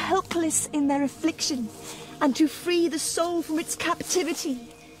help the helpless in their affliction, and to free the soul from its captivity.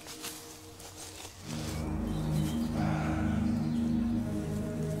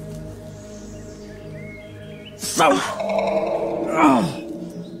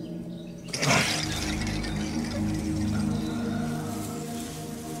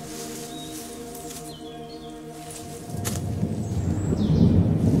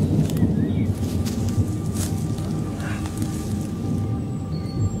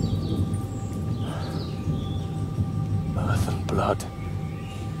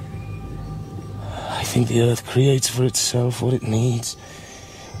 I think the earth creates for itself what it needs.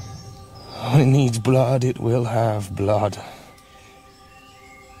 When it needs blood, it will have blood.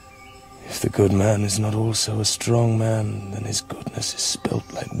 If the good man is not also a strong man, then his goodness is spilt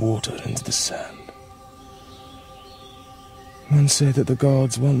like water into the sand. Men say that the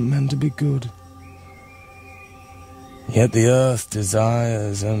gods want men to be good. Yet the earth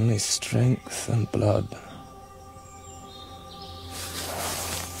desires only strength and blood.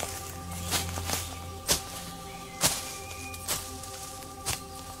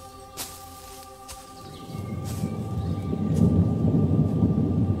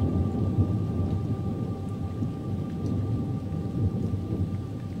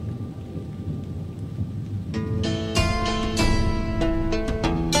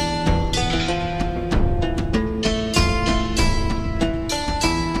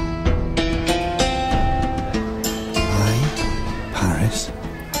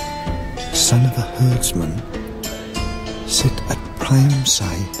 Son of a herdsman, sit at Priam's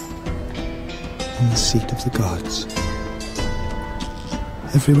side in the seat of the gods.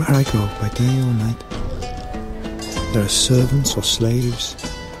 Everywhere I go, by day or night, there are servants or slaves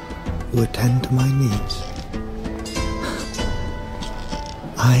who attend to my needs.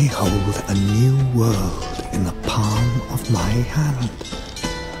 I hold a new world in the palm of my hand.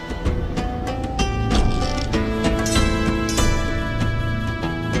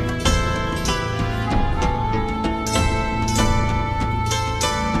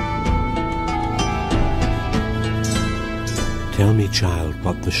 Tell me, child,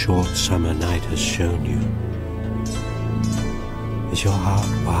 what the short summer night has shown you. Is your heart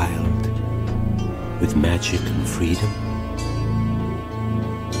wild with magic and freedom?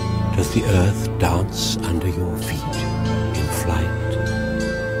 Does the earth dance under your feet in flight?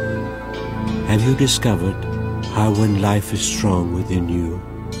 Have you discovered how when life is strong within you,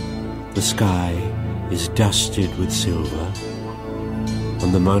 the sky is dusted with silver,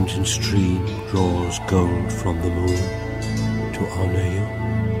 and the mountain stream draws gold from the moon to honor you?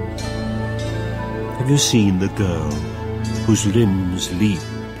 Have you seen the girl whose limbs leap,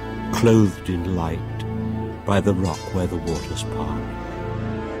 clothed in light, by the rock where the waters part?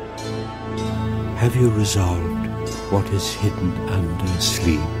 Have you resolved what is hidden under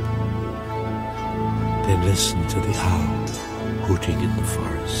sleep? Then listen to the owl hooting in the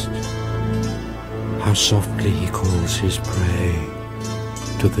forest. How softly he calls his prey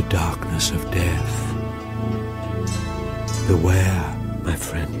to the darkness of death. Beware, my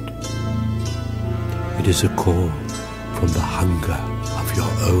friend. It is a call from the hunger of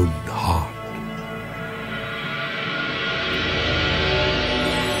your own heart.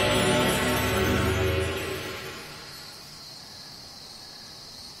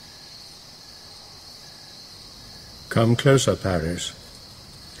 Come closer, Paris.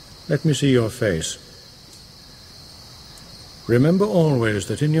 Let me see your face. Remember always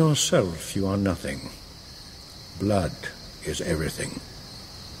that in yourself you are nothing. Blood is everything.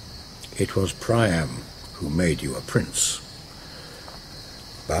 It was Priam who made you a prince.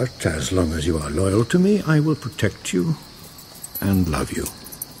 But as long as you are loyal to me, I will protect you and love you.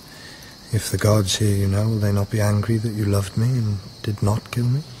 If the gods hear you now, will they not be angry that you loved me and did not kill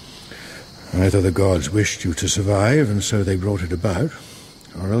me? Either the gods wished you to survive, and so they brought it about,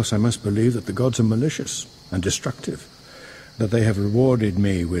 or else I must believe that the gods are malicious and destructive, that they have rewarded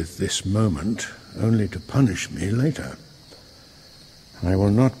me with this moment only to punish me later. I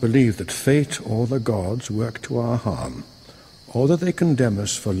will not believe that fate or the gods work to our harm, or that they condemn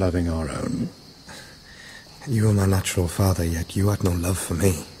us for loving our own. You were my natural father, yet you had no love for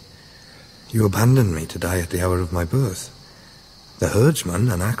me. You abandoned me to die at the hour of my birth. The herdsman,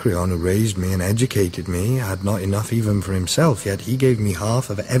 Anakreon, who raised me and educated me, had not enough even for himself, yet he gave me half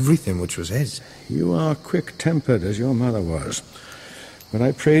of everything which was his. You are quick-tempered as your mother was, but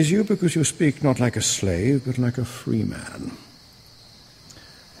I praise you because you speak not like a slave, but like a free man.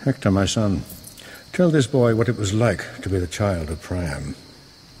 Hektor, my son, Tell this boy what it was like to be the child of Priam.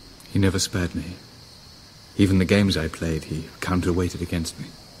 He never spared me. Even the games I played, he counterweighted against me.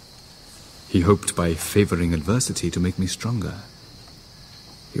 He hoped by favoring adversity to make me stronger.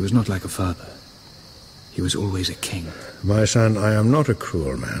 He was not like a father. He was always a king. My son, I am not a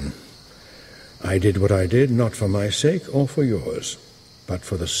cruel man. I did what I did, not for my sake or for yours, but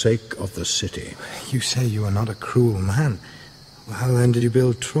for the sake of the city. You say you are not a cruel man. Well, how then did you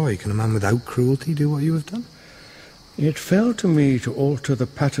build Troy? Can a man without cruelty do what you have done? It fell to me to alter the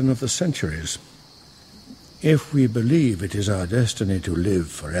pattern of the centuries. If we believe it is our destiny to live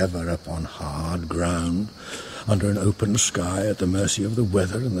forever upon hard ground, under an open sky at the mercy of the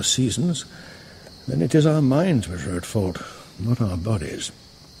weather and the seasons, then it is our minds which are at fault, not our bodies.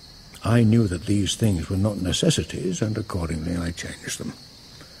 I knew that these things were not necessities, and accordingly I changed them.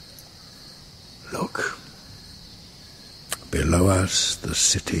 Look. Below us, the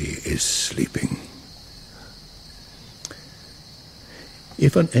city is sleeping.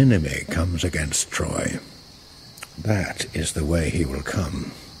 If an enemy comes against Troy, that is the way he will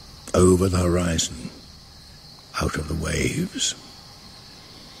come, over the horizon, out of the waves.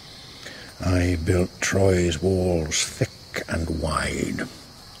 I built Troy's walls thick and wide.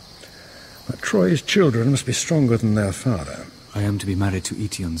 But Troy's children must be stronger than their father. I am to be married to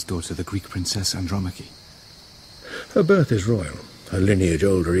Eetion's daughter, the Greek princess Andromache. Her birth is royal, her lineage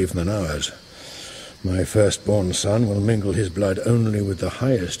older even than ours. My firstborn son will mingle his blood only with the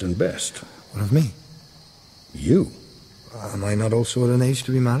highest and best. What of me? You? Am I not also at an age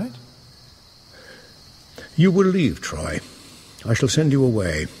to be married? You will leave Troy. I shall send you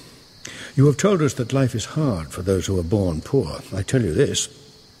away. You have told us that life is hard for those who are born poor. I tell you this,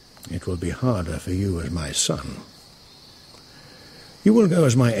 it will be harder for you as my son. You will go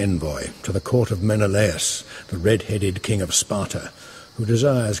as my envoy to the court of Menelaos, the red-headed king of Sparta, who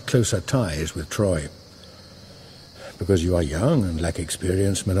desires closer ties with Troy. Because you are young and lack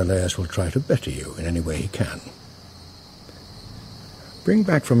experience, Menelaos will try to better you in any way he can. Bring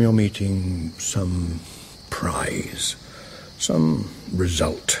back from your meeting some prize, some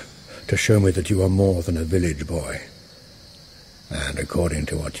result, to show me that you are more than a village boy. And according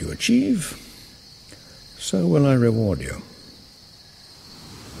to what you achieve, so will I reward you.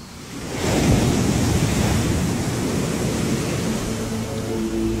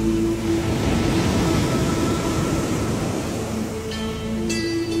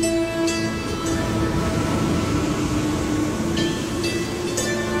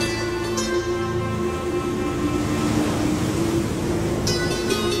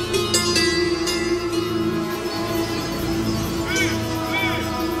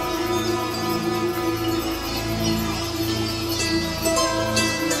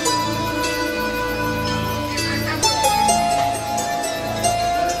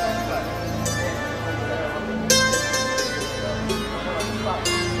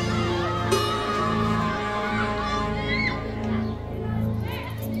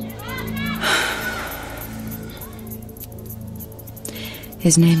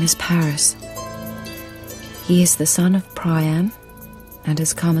 His name is Paris. He is the son of Priam, and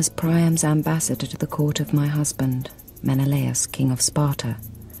has come as Priam's ambassador to the court of my husband, Menelaos, king of Sparta.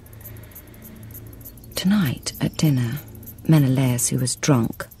 Tonight, at dinner, Menelaos, who was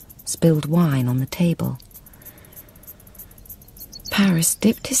drunk, spilled wine on the table. Paris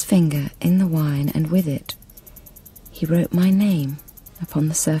dipped his finger in the wine, and with it, he wrote my name upon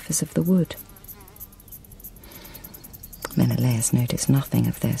the surface of the wood. Menelaos noticed nothing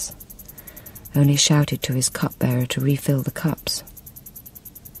of this, only shouted to his cupbearer to refill the cups.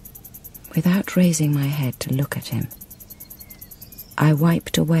 Without raising my head to look at him, I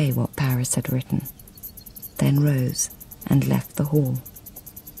wiped away what Paris had written, then rose and left the hall.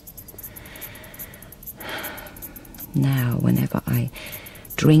 Now, whenever I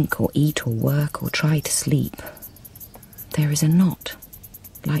drink or eat or work or try to sleep, there is a knot,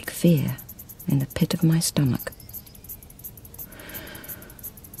 like fear, in the pit of my stomach.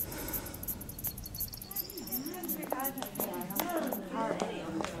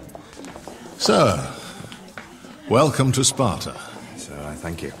 Sir, welcome to Sparta. Sir, I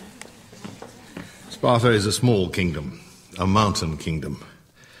thank you. Sparta is a small kingdom, a mountain kingdom.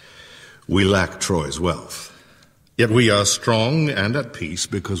 We lack Troy's wealth. Yet we are strong and at peace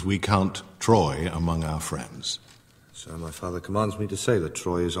because we count Troy among our friends. Sir, my father commands me to say that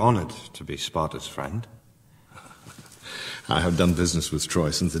Troy is honored to be Sparta's friend. I have done business with Troy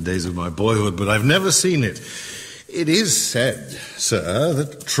since the days of my boyhood, but I've never seen it. It is said, sir,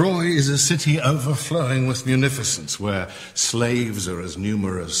 that Troy is a city overflowing with munificence, where slaves are as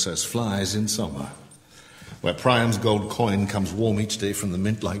numerous as flies in summer, where Priam's gold coin comes warm each day from the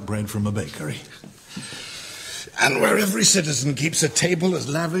mint like bread from a bakery. And where every citizen keeps a table as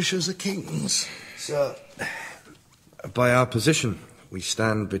lavish as a king's. Sir, by our position, we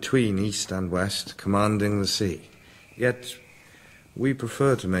stand between east and west, commanding the sea. Yet, we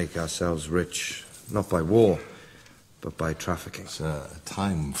prefer to make ourselves rich, not by war, but by trafficking. Sir,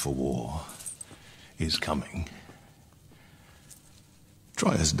 time for war is coming.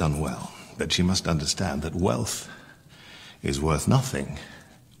 Troy has done well, but she must understand that wealth is worth nothing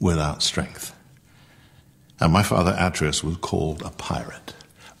without strength. And my father Atreus was called a pirate,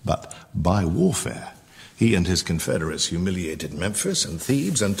 but by warfare he and his confederates humiliated Memphis and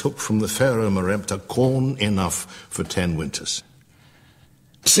Thebes and took from the pharaoh Merempta corn enough for 10 winters.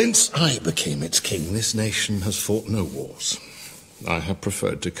 Since I became its king, this nation has fought no wars. I have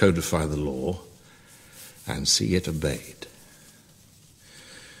preferred to codify the law and see it obeyed.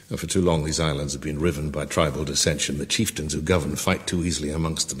 For too long these islands have been riven by tribal dissension. The chieftains who govern fight too easily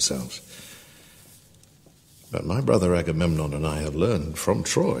amongst themselves. But my brother Agamemnon and I have learned from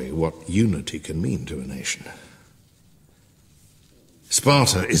Troy what unity can mean to a nation.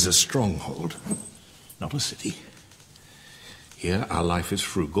 Sparta is a stronghold, not a city. Here our life is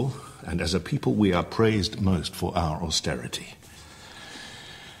frugal, and as a people we are praised most for our austerity.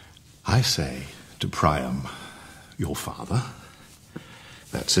 I say to Priam, your father,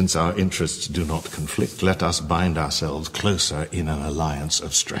 that since our interests do not conflict, let us bind ourselves closer in an alliance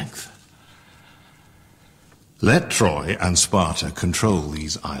of strength. Let Troy and Sparta control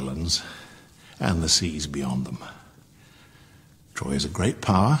these islands and the seas beyond them. Troy is a great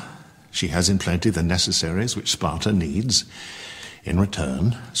power. She has in plenty the necessaries which Sparta needs. In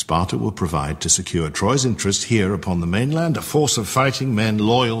return, Sparta will provide to secure Troy's interest here upon the mainland, a force of fighting men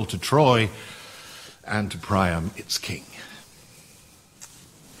loyal to Troy and to Priam, its king.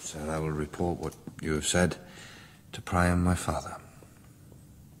 Sir, I will report what you have said to Priam, my father.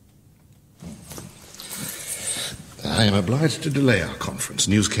 I am obliged to delay our conference.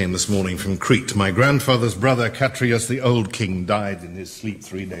 News came this morning from Crete. My grandfather's brother, Catrius, the old king, died in his sleep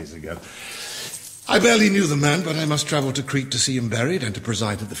 3 days ago. I barely knew the man, but I must travel to Crete to see him buried and to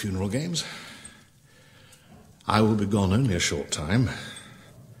preside at the funeral games. I will be gone only a short time.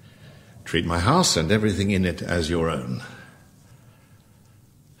 Treat my house and everything in it as your own.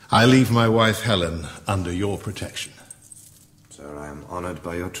 I leave my wife Helen under your protection. Sir, I am honored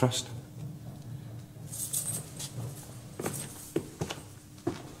by your trust.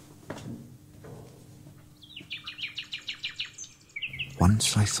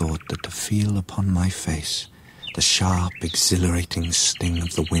 Once I thought that to feel upon my face the sharp, exhilarating sting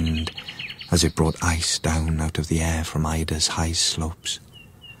of the wind as it brought ice down out of the air from Ida's high slopes,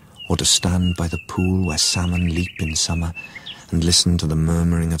 or to stand by the pool where salmon leap in summer and listen to the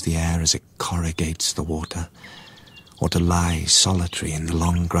murmuring of the air as it corrugates the water, or to lie solitary in the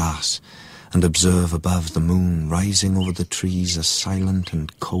long grass and observe above the moon rising over the trees as silent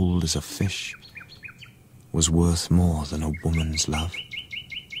and cold as a fish, was worth more than a woman's love.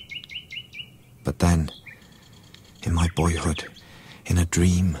 But then, in my boyhood, in a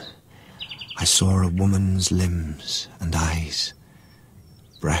dream, I saw a woman's limbs and eyes,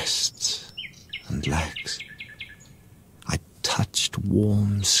 breasts and legs. I touched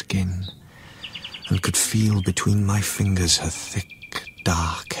warm skin and could feel between my fingers her thick,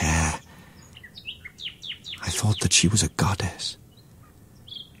 dark hair. I thought that she was a goddess.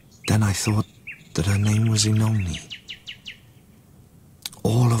 Then I thought that her name was Inoni.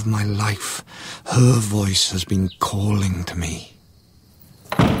 All of my life, her voice has been calling to me.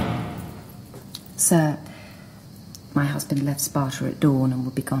 Sir, my husband left Sparta at dawn and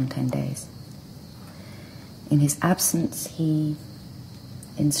will be gone 10 days. In his absence, he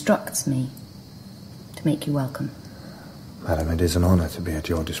instructs me to make you welcome. Madam, it is an honor to be at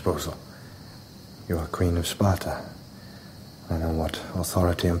your disposal. You are Queen of Sparta. I know what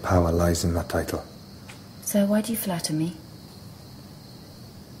authority and power lies in that title. So why do you flatter me?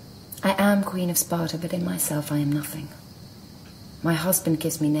 I am Queen of Sparta, but in myself I am nothing. My husband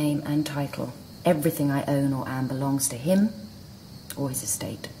gives me name and title. Everything I own or am belongs to him or his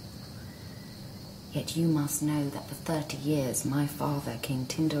estate. Yet you must know that for 30 years my father, King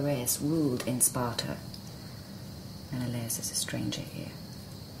Tyndareus, ruled in Sparta. Menelaos is a stranger here.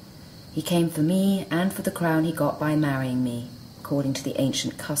 He came for me and for the crown he got by marrying me, according to the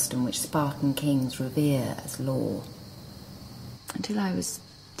ancient custom which Spartan kings revere as law. Until I was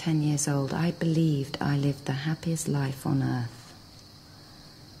 10 years old, I believed I lived the happiest life on earth.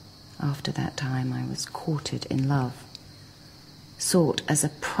 After that time, I was courted in love, sought as a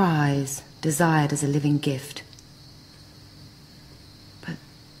prize, desired as a living gift. But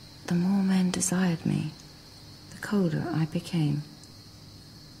the more men desired me, the colder I became.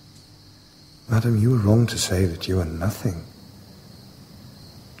 Madam, you are wrong to say that you are nothing.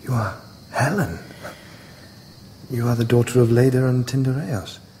 You are Helen. You are the daughter of Leda and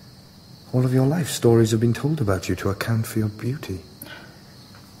Tyndareos. All of your life stories have been told about you to account for your beauty.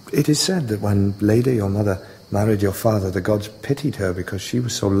 It is said that when Leda, your mother, married your father, the gods pitied her because she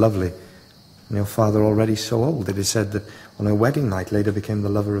was so lovely, and your father already so old. It is said that on her wedding night, Leda became the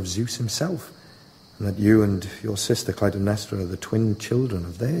lover of Zeus himself, and that you and your sister Klytemnestra are the twin children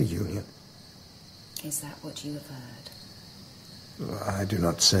of their union. Is that what you have heard? I do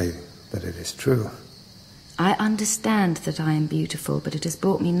not say that it is true. I understand that I am beautiful, but it has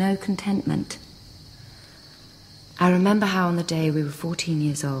brought me no contentment. I remember how on the day we were 14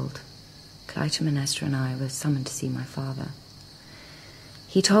 years old, Klytemnestra and I were summoned to see my father.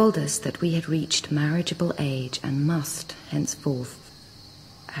 He told us that we had reached marriageable age and must, henceforth,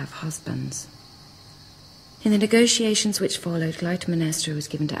 have husbands. In the negotiations which followed, Klytemnestra was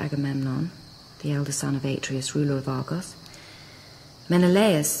given to Agamemnon, the elder son of Atreus, ruler of Argos.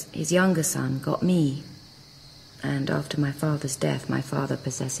 Menelaos, his younger son, got me, and after my father's death, my father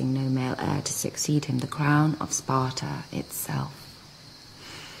possessing no male heir to succeed him, the crown of Sparta itself.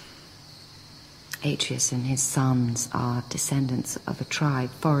 Atreus and his sons are descendants of a tribe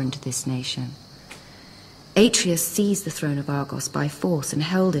foreign to this nation. Atreus seized the throne of Argos by force and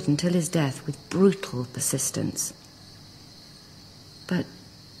held it until his death with brutal persistence. But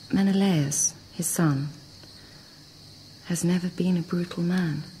Menelaos, his son, has never been a brutal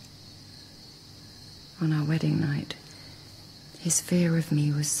man. On our wedding night, his fear of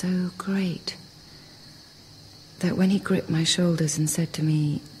me was so great that when he gripped my shoulders and said to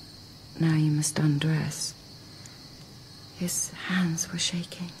me, "Now you must undress," his hands were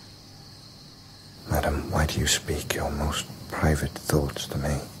shaking. Madam, why do you speak your most private thoughts to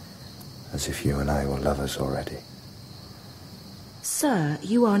me, as if you and I were lovers already? Sir,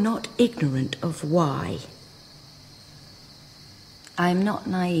 you are not ignorant of why. I am not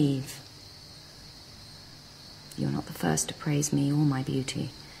naive. You are not the first to praise me or my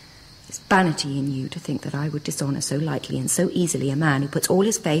beauty. It's vanity in you to think that I would dishonor so lightly and so easily a man who puts all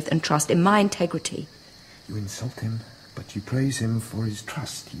his faith and trust in my integrity. You insult him, but you praise him for his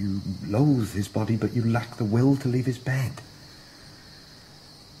trust. You loathe his body, but you lack the will to leave his bed.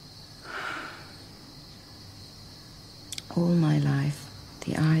 All my life,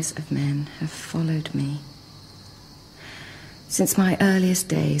 the eyes of men have followed me. Since my earliest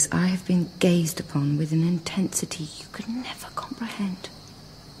days, I have been gazed upon with an intensity you could never comprehend.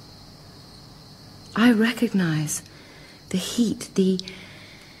 I recognize the heat, the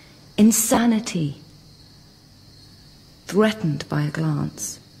insanity threatened by a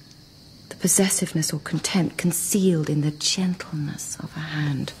glance, the possessiveness or contempt concealed in the gentleness of a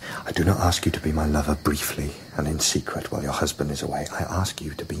hand. I do not ask you to be my lover briefly and in secret while your husband is away. I ask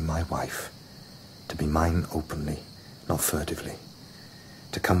you to be my wife, to be mine openly, not furtively,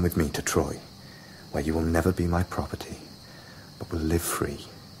 to come with me to Troy, where you will never be my property, but will live free,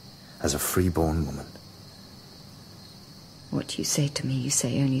 as a free-born woman. What you say to me, you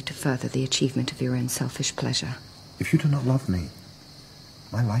say only to further the achievement of your own selfish pleasure. If you do not love me,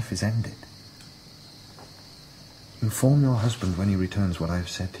 my life is ended. Inform your husband when he returns what I have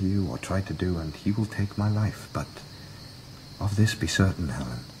said to you or tried to do, and he will take my life. But of this be certain,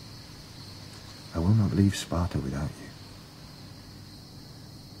 Helen, I will not leave Sparta without you.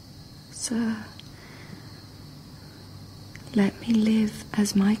 Sir, let me live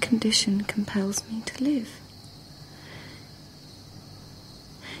as my condition compels me to live.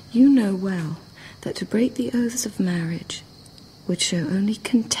 You know well that to break the oaths of marriage would show only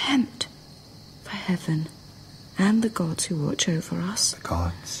contempt for heaven and the gods who watch over us. The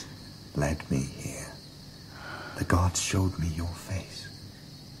gods led me here. The gods showed me your face.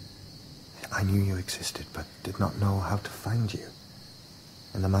 I knew you existed, but did not know how to find you.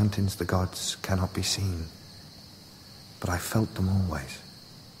 In the mountains the gods cannot be seen, but I felt them always.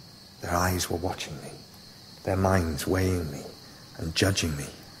 Their eyes were watching me, their minds weighing me and judging me.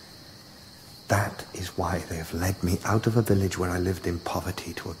 That is why they have led me out of a village where I lived in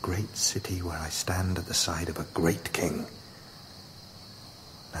poverty to a great city where I stand at the side of a great king.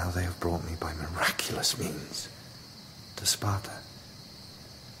 Now they have brought me by miraculous means to Sparta,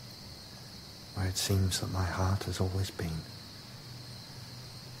 where it seems that my heart has always been.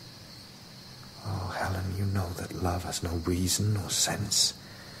 Oh, Helen, you know that love has no reason or sense.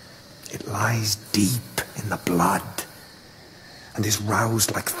 It lies deep in the blood and is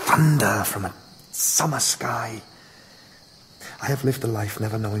roused like thunder from a summer sky. I have lived a life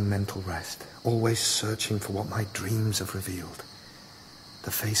never knowing mental rest, always searching for what my dreams have revealed.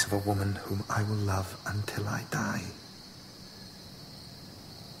 The face of a woman whom I will love until I die.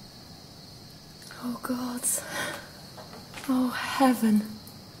 Oh, gods. Oh, heaven.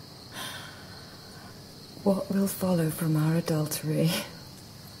 What will follow from our adultery?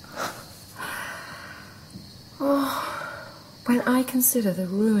 Oh, when I consider the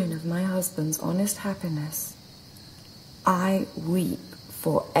ruin of my husband's honest happiness, I weep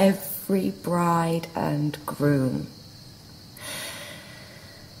for every bride and groom.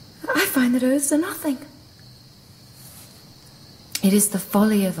 I find that oaths are nothing. It is the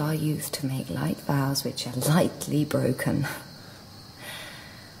folly of our youth to make light vows which are lightly broken.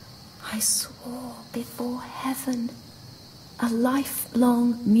 I swore before heaven a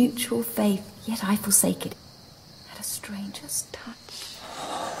lifelong mutual faith, yet I forsake it at a stranger's touch.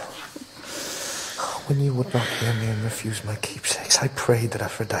 When you would not hear me and refuse my keepsakes, I prayed that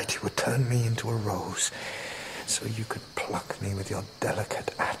Aphrodite would turn me into a rose, so you could pluck me with your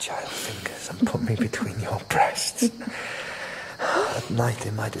delicate, agile fingers and put me between your breasts. At night,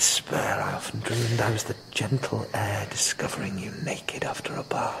 in my despair, I often dreamed I was the gentle air discovering you naked after a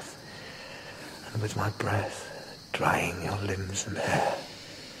bath, and with my breath drying your limbs and hair.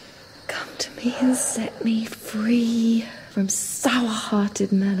 Come to me and set me free from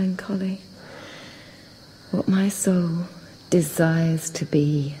sour-hearted melancholy. What my soul desires to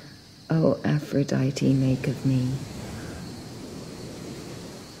be, O Aphrodite, make of me.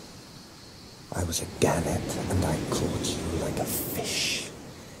 I was a gannet, and I caught you like a fish.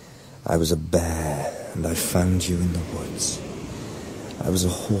 I was a bear, and I found you in the woods. I was a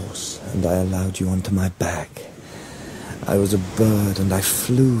horse, and I allowed you onto my back. I was a bird, and I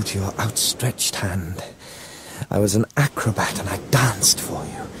flew to your outstretched hand. I was an acrobat, and I danced for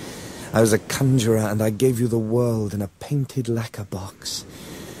you. I was a conjurer, and I gave you the world in a painted lacquer box.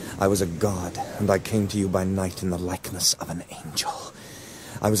 I was a god, and I came to you by night in the likeness of an angel.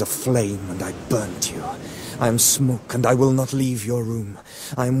 I was a flame, and I burnt you. I am smoke, and I will not leave your room.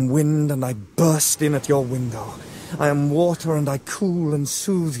 I am wind, and I burst in at your window. I am water, and I cool and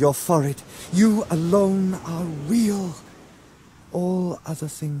soothe your forehead. You alone are real. All other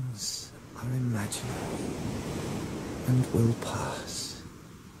things are imaginary and will pass.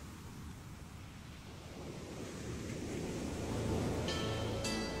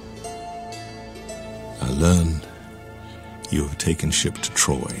 I learn you have taken ship to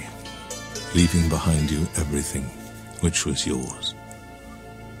Troy, leaving behind you everything which was yours.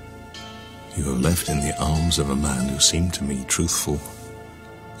 You have left in the arms of a man who seemed to me truthful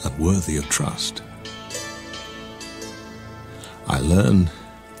and worthy of trust. I learn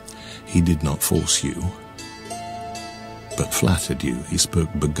he did not force you, but flattered you. He spoke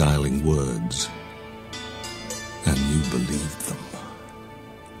beguiling words, and you believed them.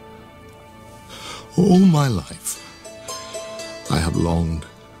 All my life, I have longed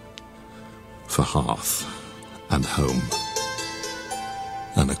for hearth and home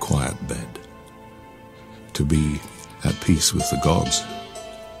and a quiet bed, to be at peace with the gods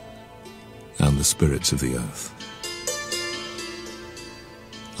and the spirits of the earth.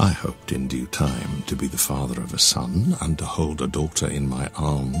 I hoped in due time to be the father of a son and to hold a daughter in my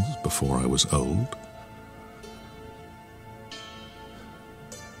arms before I was old.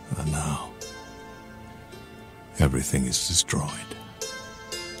 And now, everything is destroyed.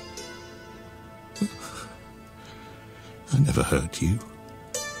 I never hurt you.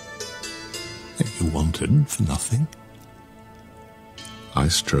 You wanted for nothing. I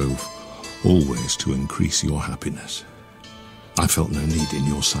strove always to increase your happiness. I felt no need in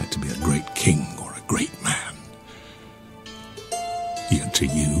your sight to be a great king or a great man. Yet to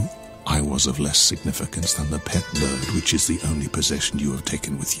you, I was of less significance than the pet bird which is the only possession you have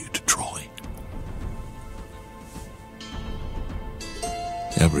taken with you to Troy.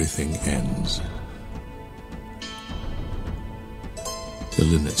 Everything ends. The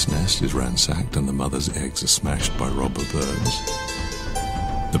linnet's nest is ransacked and the mother's eggs are smashed by robber birds.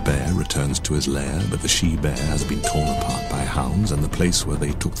 The bear returns to his lair, but the she-bear has been torn apart by hounds, and the place where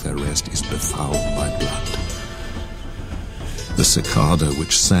they took their rest is befouled by blood. The cicada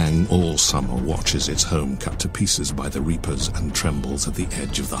which sang all summer watches its home cut to pieces by the reapers and trembles at the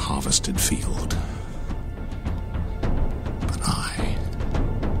edge of the harvested field. But I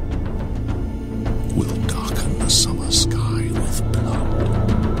will darken the summer sky with blood.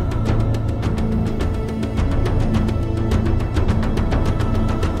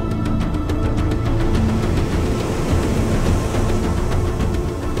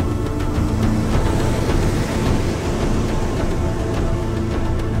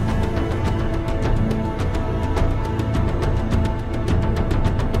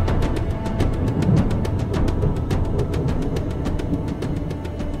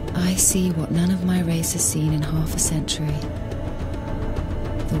 See what none of my race has seen in half a century.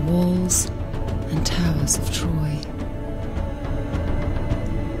 The walls and towers of Troy.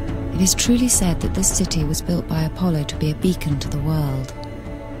 It is truly said that this city was built by Apollo to be a beacon to the world.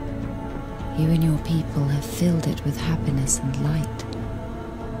 You and your people have filled it with happiness and light.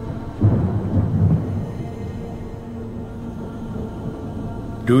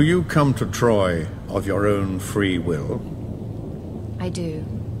 Do you come to Troy of your own free will? I do.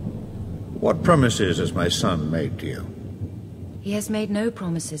 What promises has my son made to you? He has made no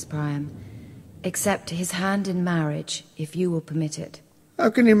promises, Priam, except his hand in marriage, if you will permit it. How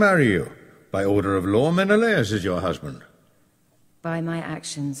can he marry you? By order of law, Menelaos is your husband. By my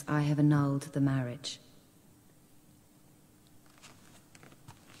actions, I have annulled the marriage.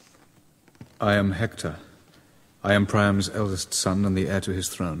 I am Hektor. I am Priam's eldest son and the heir to his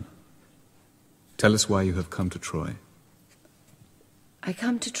throne. Tell us why you have come to Troy. I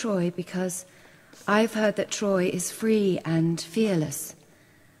come to Troy because I've heard that Troy is free and fearless.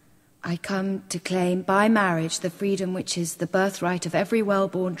 I come to claim by marriage the freedom which is the birthright of every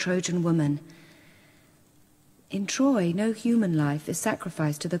well-born Trojan woman. In Troy, no human life is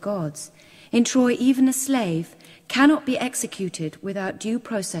sacrificed to the gods. In Troy, even a slave cannot be executed without due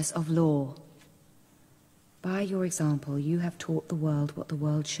process of law. By your example, you have taught the world what the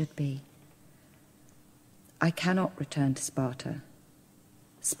world should be. I cannot return to Sparta.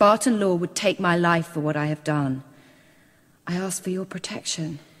 Spartan law would take my life for what I have done. I ask for your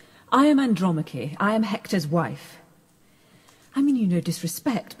protection. I am Andromache. I am Hector's wife. I mean you no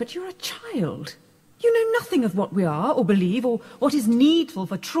disrespect, but you're a child. You know nothing of what we are, or believe, or what is needful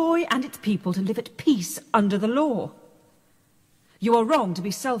for Troy and its people to live at peace under the law. You are wrong to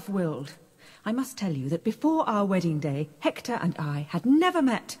be self-willed. I must tell you that before our wedding day, Hector and I had never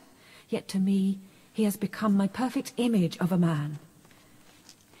met. Yet to me, he has become my perfect image of a man.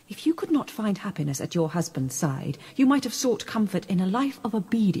 If you could not find happiness at your husband's side, you might have sought comfort in a life of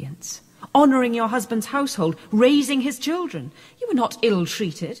obedience, honouring your husband's household, raising his children. You were not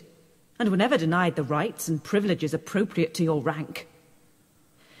ill-treated, and were never denied the rights and privileges appropriate to your rank.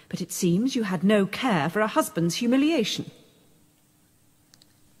 But it seems you had no care for a husband's humiliation.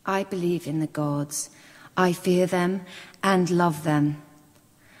 I believe in the gods. I fear them and love them.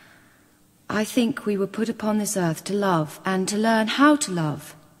 I think we were put upon this earth to love and to learn how to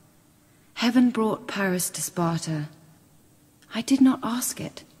love. Heaven brought Paris to Sparta. I did not ask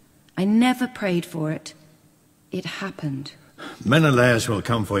it. I never prayed for it. It happened. Menelaos will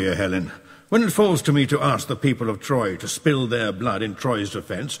come for you, Helen. When it falls to me to ask the people of Troy to spill their blood in Troy's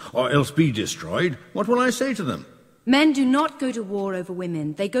defense, or else be destroyed, what will I say to them? Men do not go to war over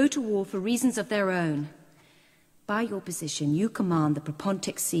women. They go to war for reasons of their own. By your position, you command the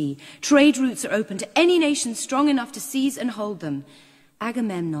Propontic Sea. Trade routes are open to any nation strong enough to seize and hold them.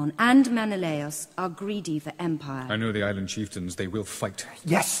 Agamemnon and Menelaos are greedy for empire. I know the island chieftains. They will fight.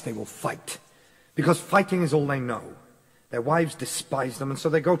 Yes, they will fight. Because fighting is all they know. Their wives despise them, and so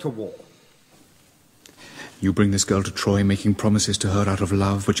they go to war. You bring this girl to Troy, making promises to her out of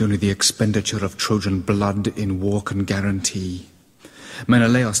love, which only the expenditure of Trojan blood in war can guarantee.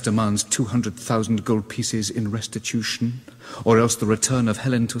 Menelaos demands 200,000 gold pieces in restitution, or else the return of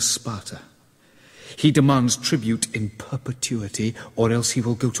Helen to Sparta. He demands tribute in perpetuity, or else he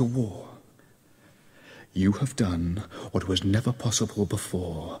will go to war. You have done what was never possible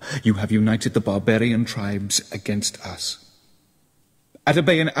before. You have united the barbarian tribes against us. At a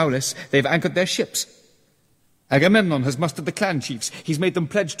bay in Aulis, they've anchored their ships. Agamemnon has mustered the clan chiefs. He's made them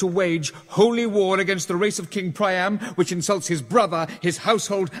pledge to wage holy war against the race of King Priam, which insults his brother, his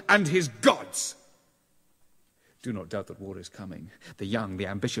household, and his gods. Do not doubt that war is coming. The young, the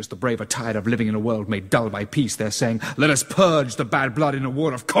ambitious, the brave are tired of living in a world made dull by peace. They're saying, let us purge the bad blood in a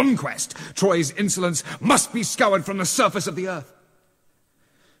war of conquest. Troy's insolence must be scoured from the surface of the earth.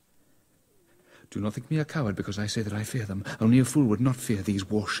 Do not think me a coward because I say that I fear them. Only a fool would not fear these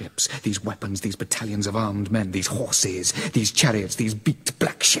warships, these weapons, these battalions of armed men, these horses, these chariots, these beaked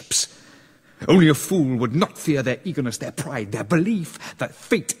black ships. Only a fool would not fear their eagerness, their pride, their belief that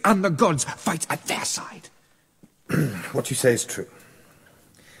fate and the gods fight at their side. What you say is true.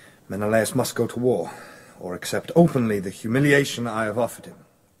 Menelaos must go to war, or accept openly the humiliation I have offered him.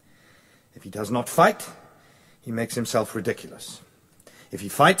 If he does not fight, he makes himself ridiculous. If he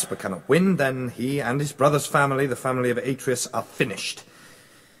fights but cannot win, then he and his brother's family, the family of Atreus, are finished.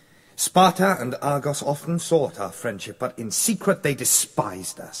 Sparta and Argos often sought our friendship, but in secret they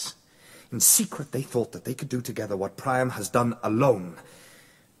despised us. In secret they thought that they could do together what Priam has done alone.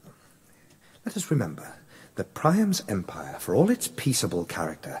 Let us remember that Priam's empire, for all its peaceable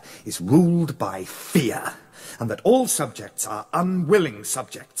character, is ruled by fear, and that all subjects are unwilling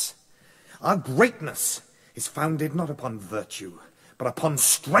subjects. Our greatness is founded not upon virtue, but upon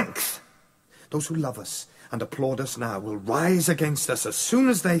strength. Those who love us and applaud us now will rise against us as soon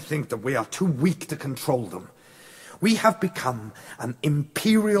as they think that we are too weak to control them. We have become an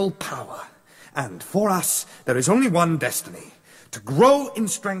imperial power, and for us there is only one destiny: to grow in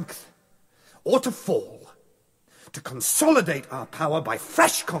strength or to fall, to consolidate our power by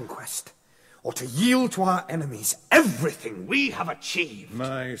fresh conquest, or to yield to our enemies everything we have achieved.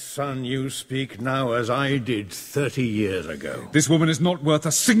 My son, you speak now as I did 30 years ago. This woman is not worth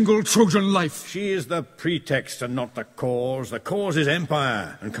a single Trojan life. She is the pretext and not the cause. The cause is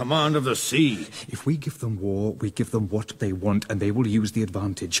empire and command of the sea. If we give them war, we give them what they want, and they will use the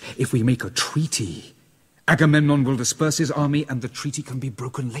advantage. If we make a treaty, Agamemnon will disperse his army, and the treaty can be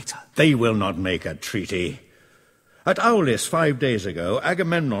broken later. They will not make a treaty. At Aulis 5 days ago,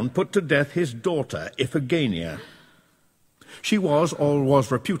 Agamemnon put to death his daughter, Iphigenia. She was, or was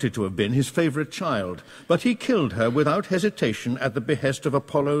reputed to have been, his favourite child, but he killed her without hesitation at the behest of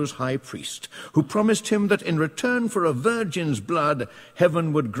Apollo's high priest, who promised him that in return for a virgin's blood,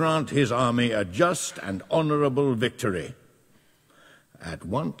 heaven would grant his army a just and honourable victory. At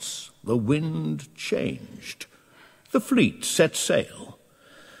once the wind changed. The fleet set sail.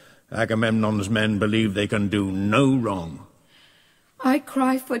 Agamemnon's men believe they can do no wrong. I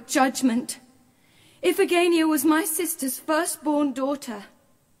cry for judgment. Iphigenia was my sister's firstborn daughter.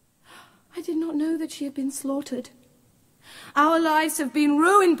 I did not know that she had been slaughtered. Our lives have been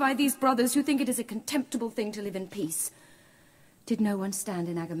ruined by these brothers who think it is a contemptible thing to live in peace. Did no one stand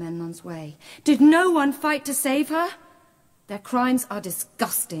in Agamemnon's way? Did no one fight to save her? Their crimes are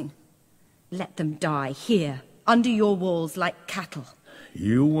disgusting. Let them die here, under your walls, like cattle.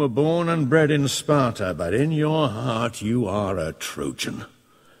 You were born and bred in Sparta, but in your heart you are a Trojan.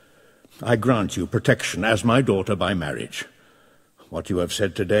 I grant you protection as my daughter by marriage. What you have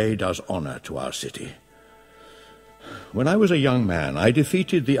said today does honour to our city. When I was a young man, I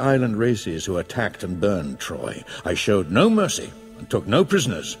defeated the island races who attacked and burned Troy. I showed no mercy and took no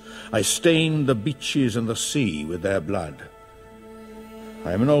prisoners. I stained the beaches and the sea with their blood.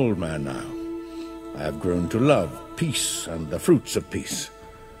 I am an old man now. I have grown to love peace and the fruits of peace.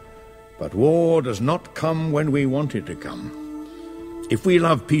 But war does not come when we want it to come. If we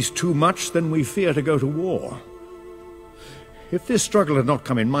love peace too much, then we fear to go to war. If this struggle had not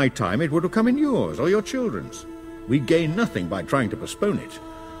come in my time, it would have come in yours or your children's. We gain nothing by trying to postpone it.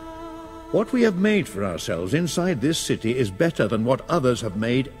 What we have made for ourselves inside this city is better than what others have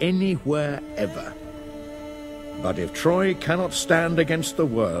made anywhere ever. But if Troy cannot stand against the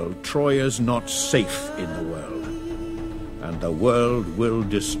world, Troy is not safe in the world, and the world will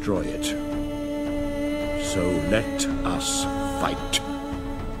destroy it. So let us fight.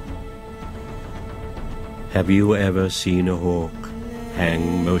 Have you ever seen a hawk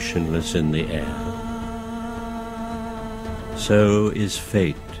hang motionless in the air? So is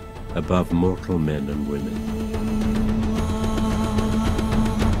fate above mortal men and women.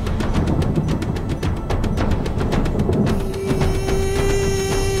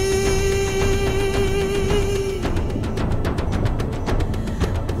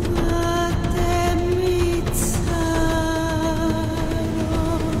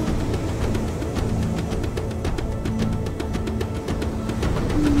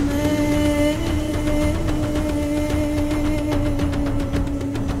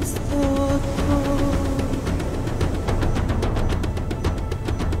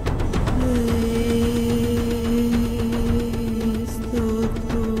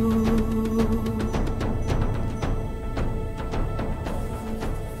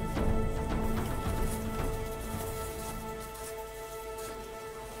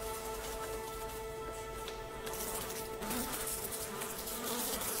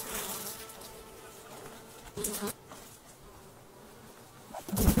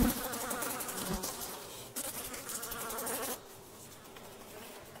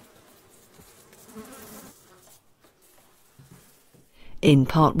 In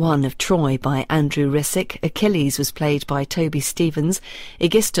Part 1 of Troy by Andrew Rissick, Achilles was played by Toby Stevens,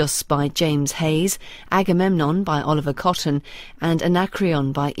 Aegisthos by James Hayes, Agamemnon by Oliver Cotton, and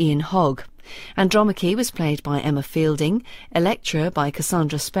Anakreon by Ian Hogg. Andromache was played by Emma Fielding, Elektra by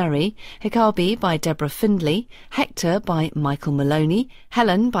Cassandra Sperry, Hekabe by Deborah Findlay, Hektor by Michael Maloney,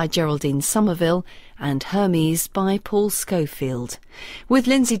 Helen by Geraldine Somerville, and Hermes by Paul Scofield. With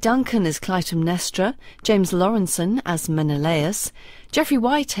Lindsay Duncan as Klytemnestra, James Laurenson as Menelaos, Geoffrey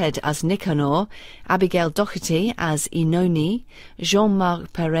Whitehead as Nikanor, Abigail Doherty as Oenone,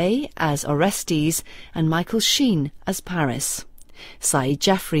 Jean-Marc as Orestes, and Michael Sheen as Paris. Saeed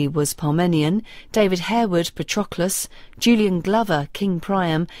Geoffrey was Parmenion, David Harewood Patroclus, Julian Glover King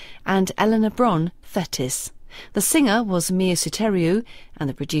Priam, and Eleanor Bron Thetis. The singer was Mia Soteriou, and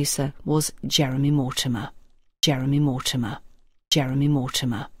the producer was Jeremy Mortimer. Jeremy Mortimer. Jeremy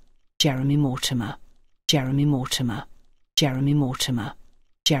Mortimer. Jeremy Mortimer. Jeremy Mortimer. Jeremy Mortimer.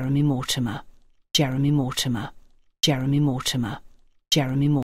 Jeremy Mortimer. Jeremy Mortimer. Jeremy Mortimer. Jeremy Mortimer.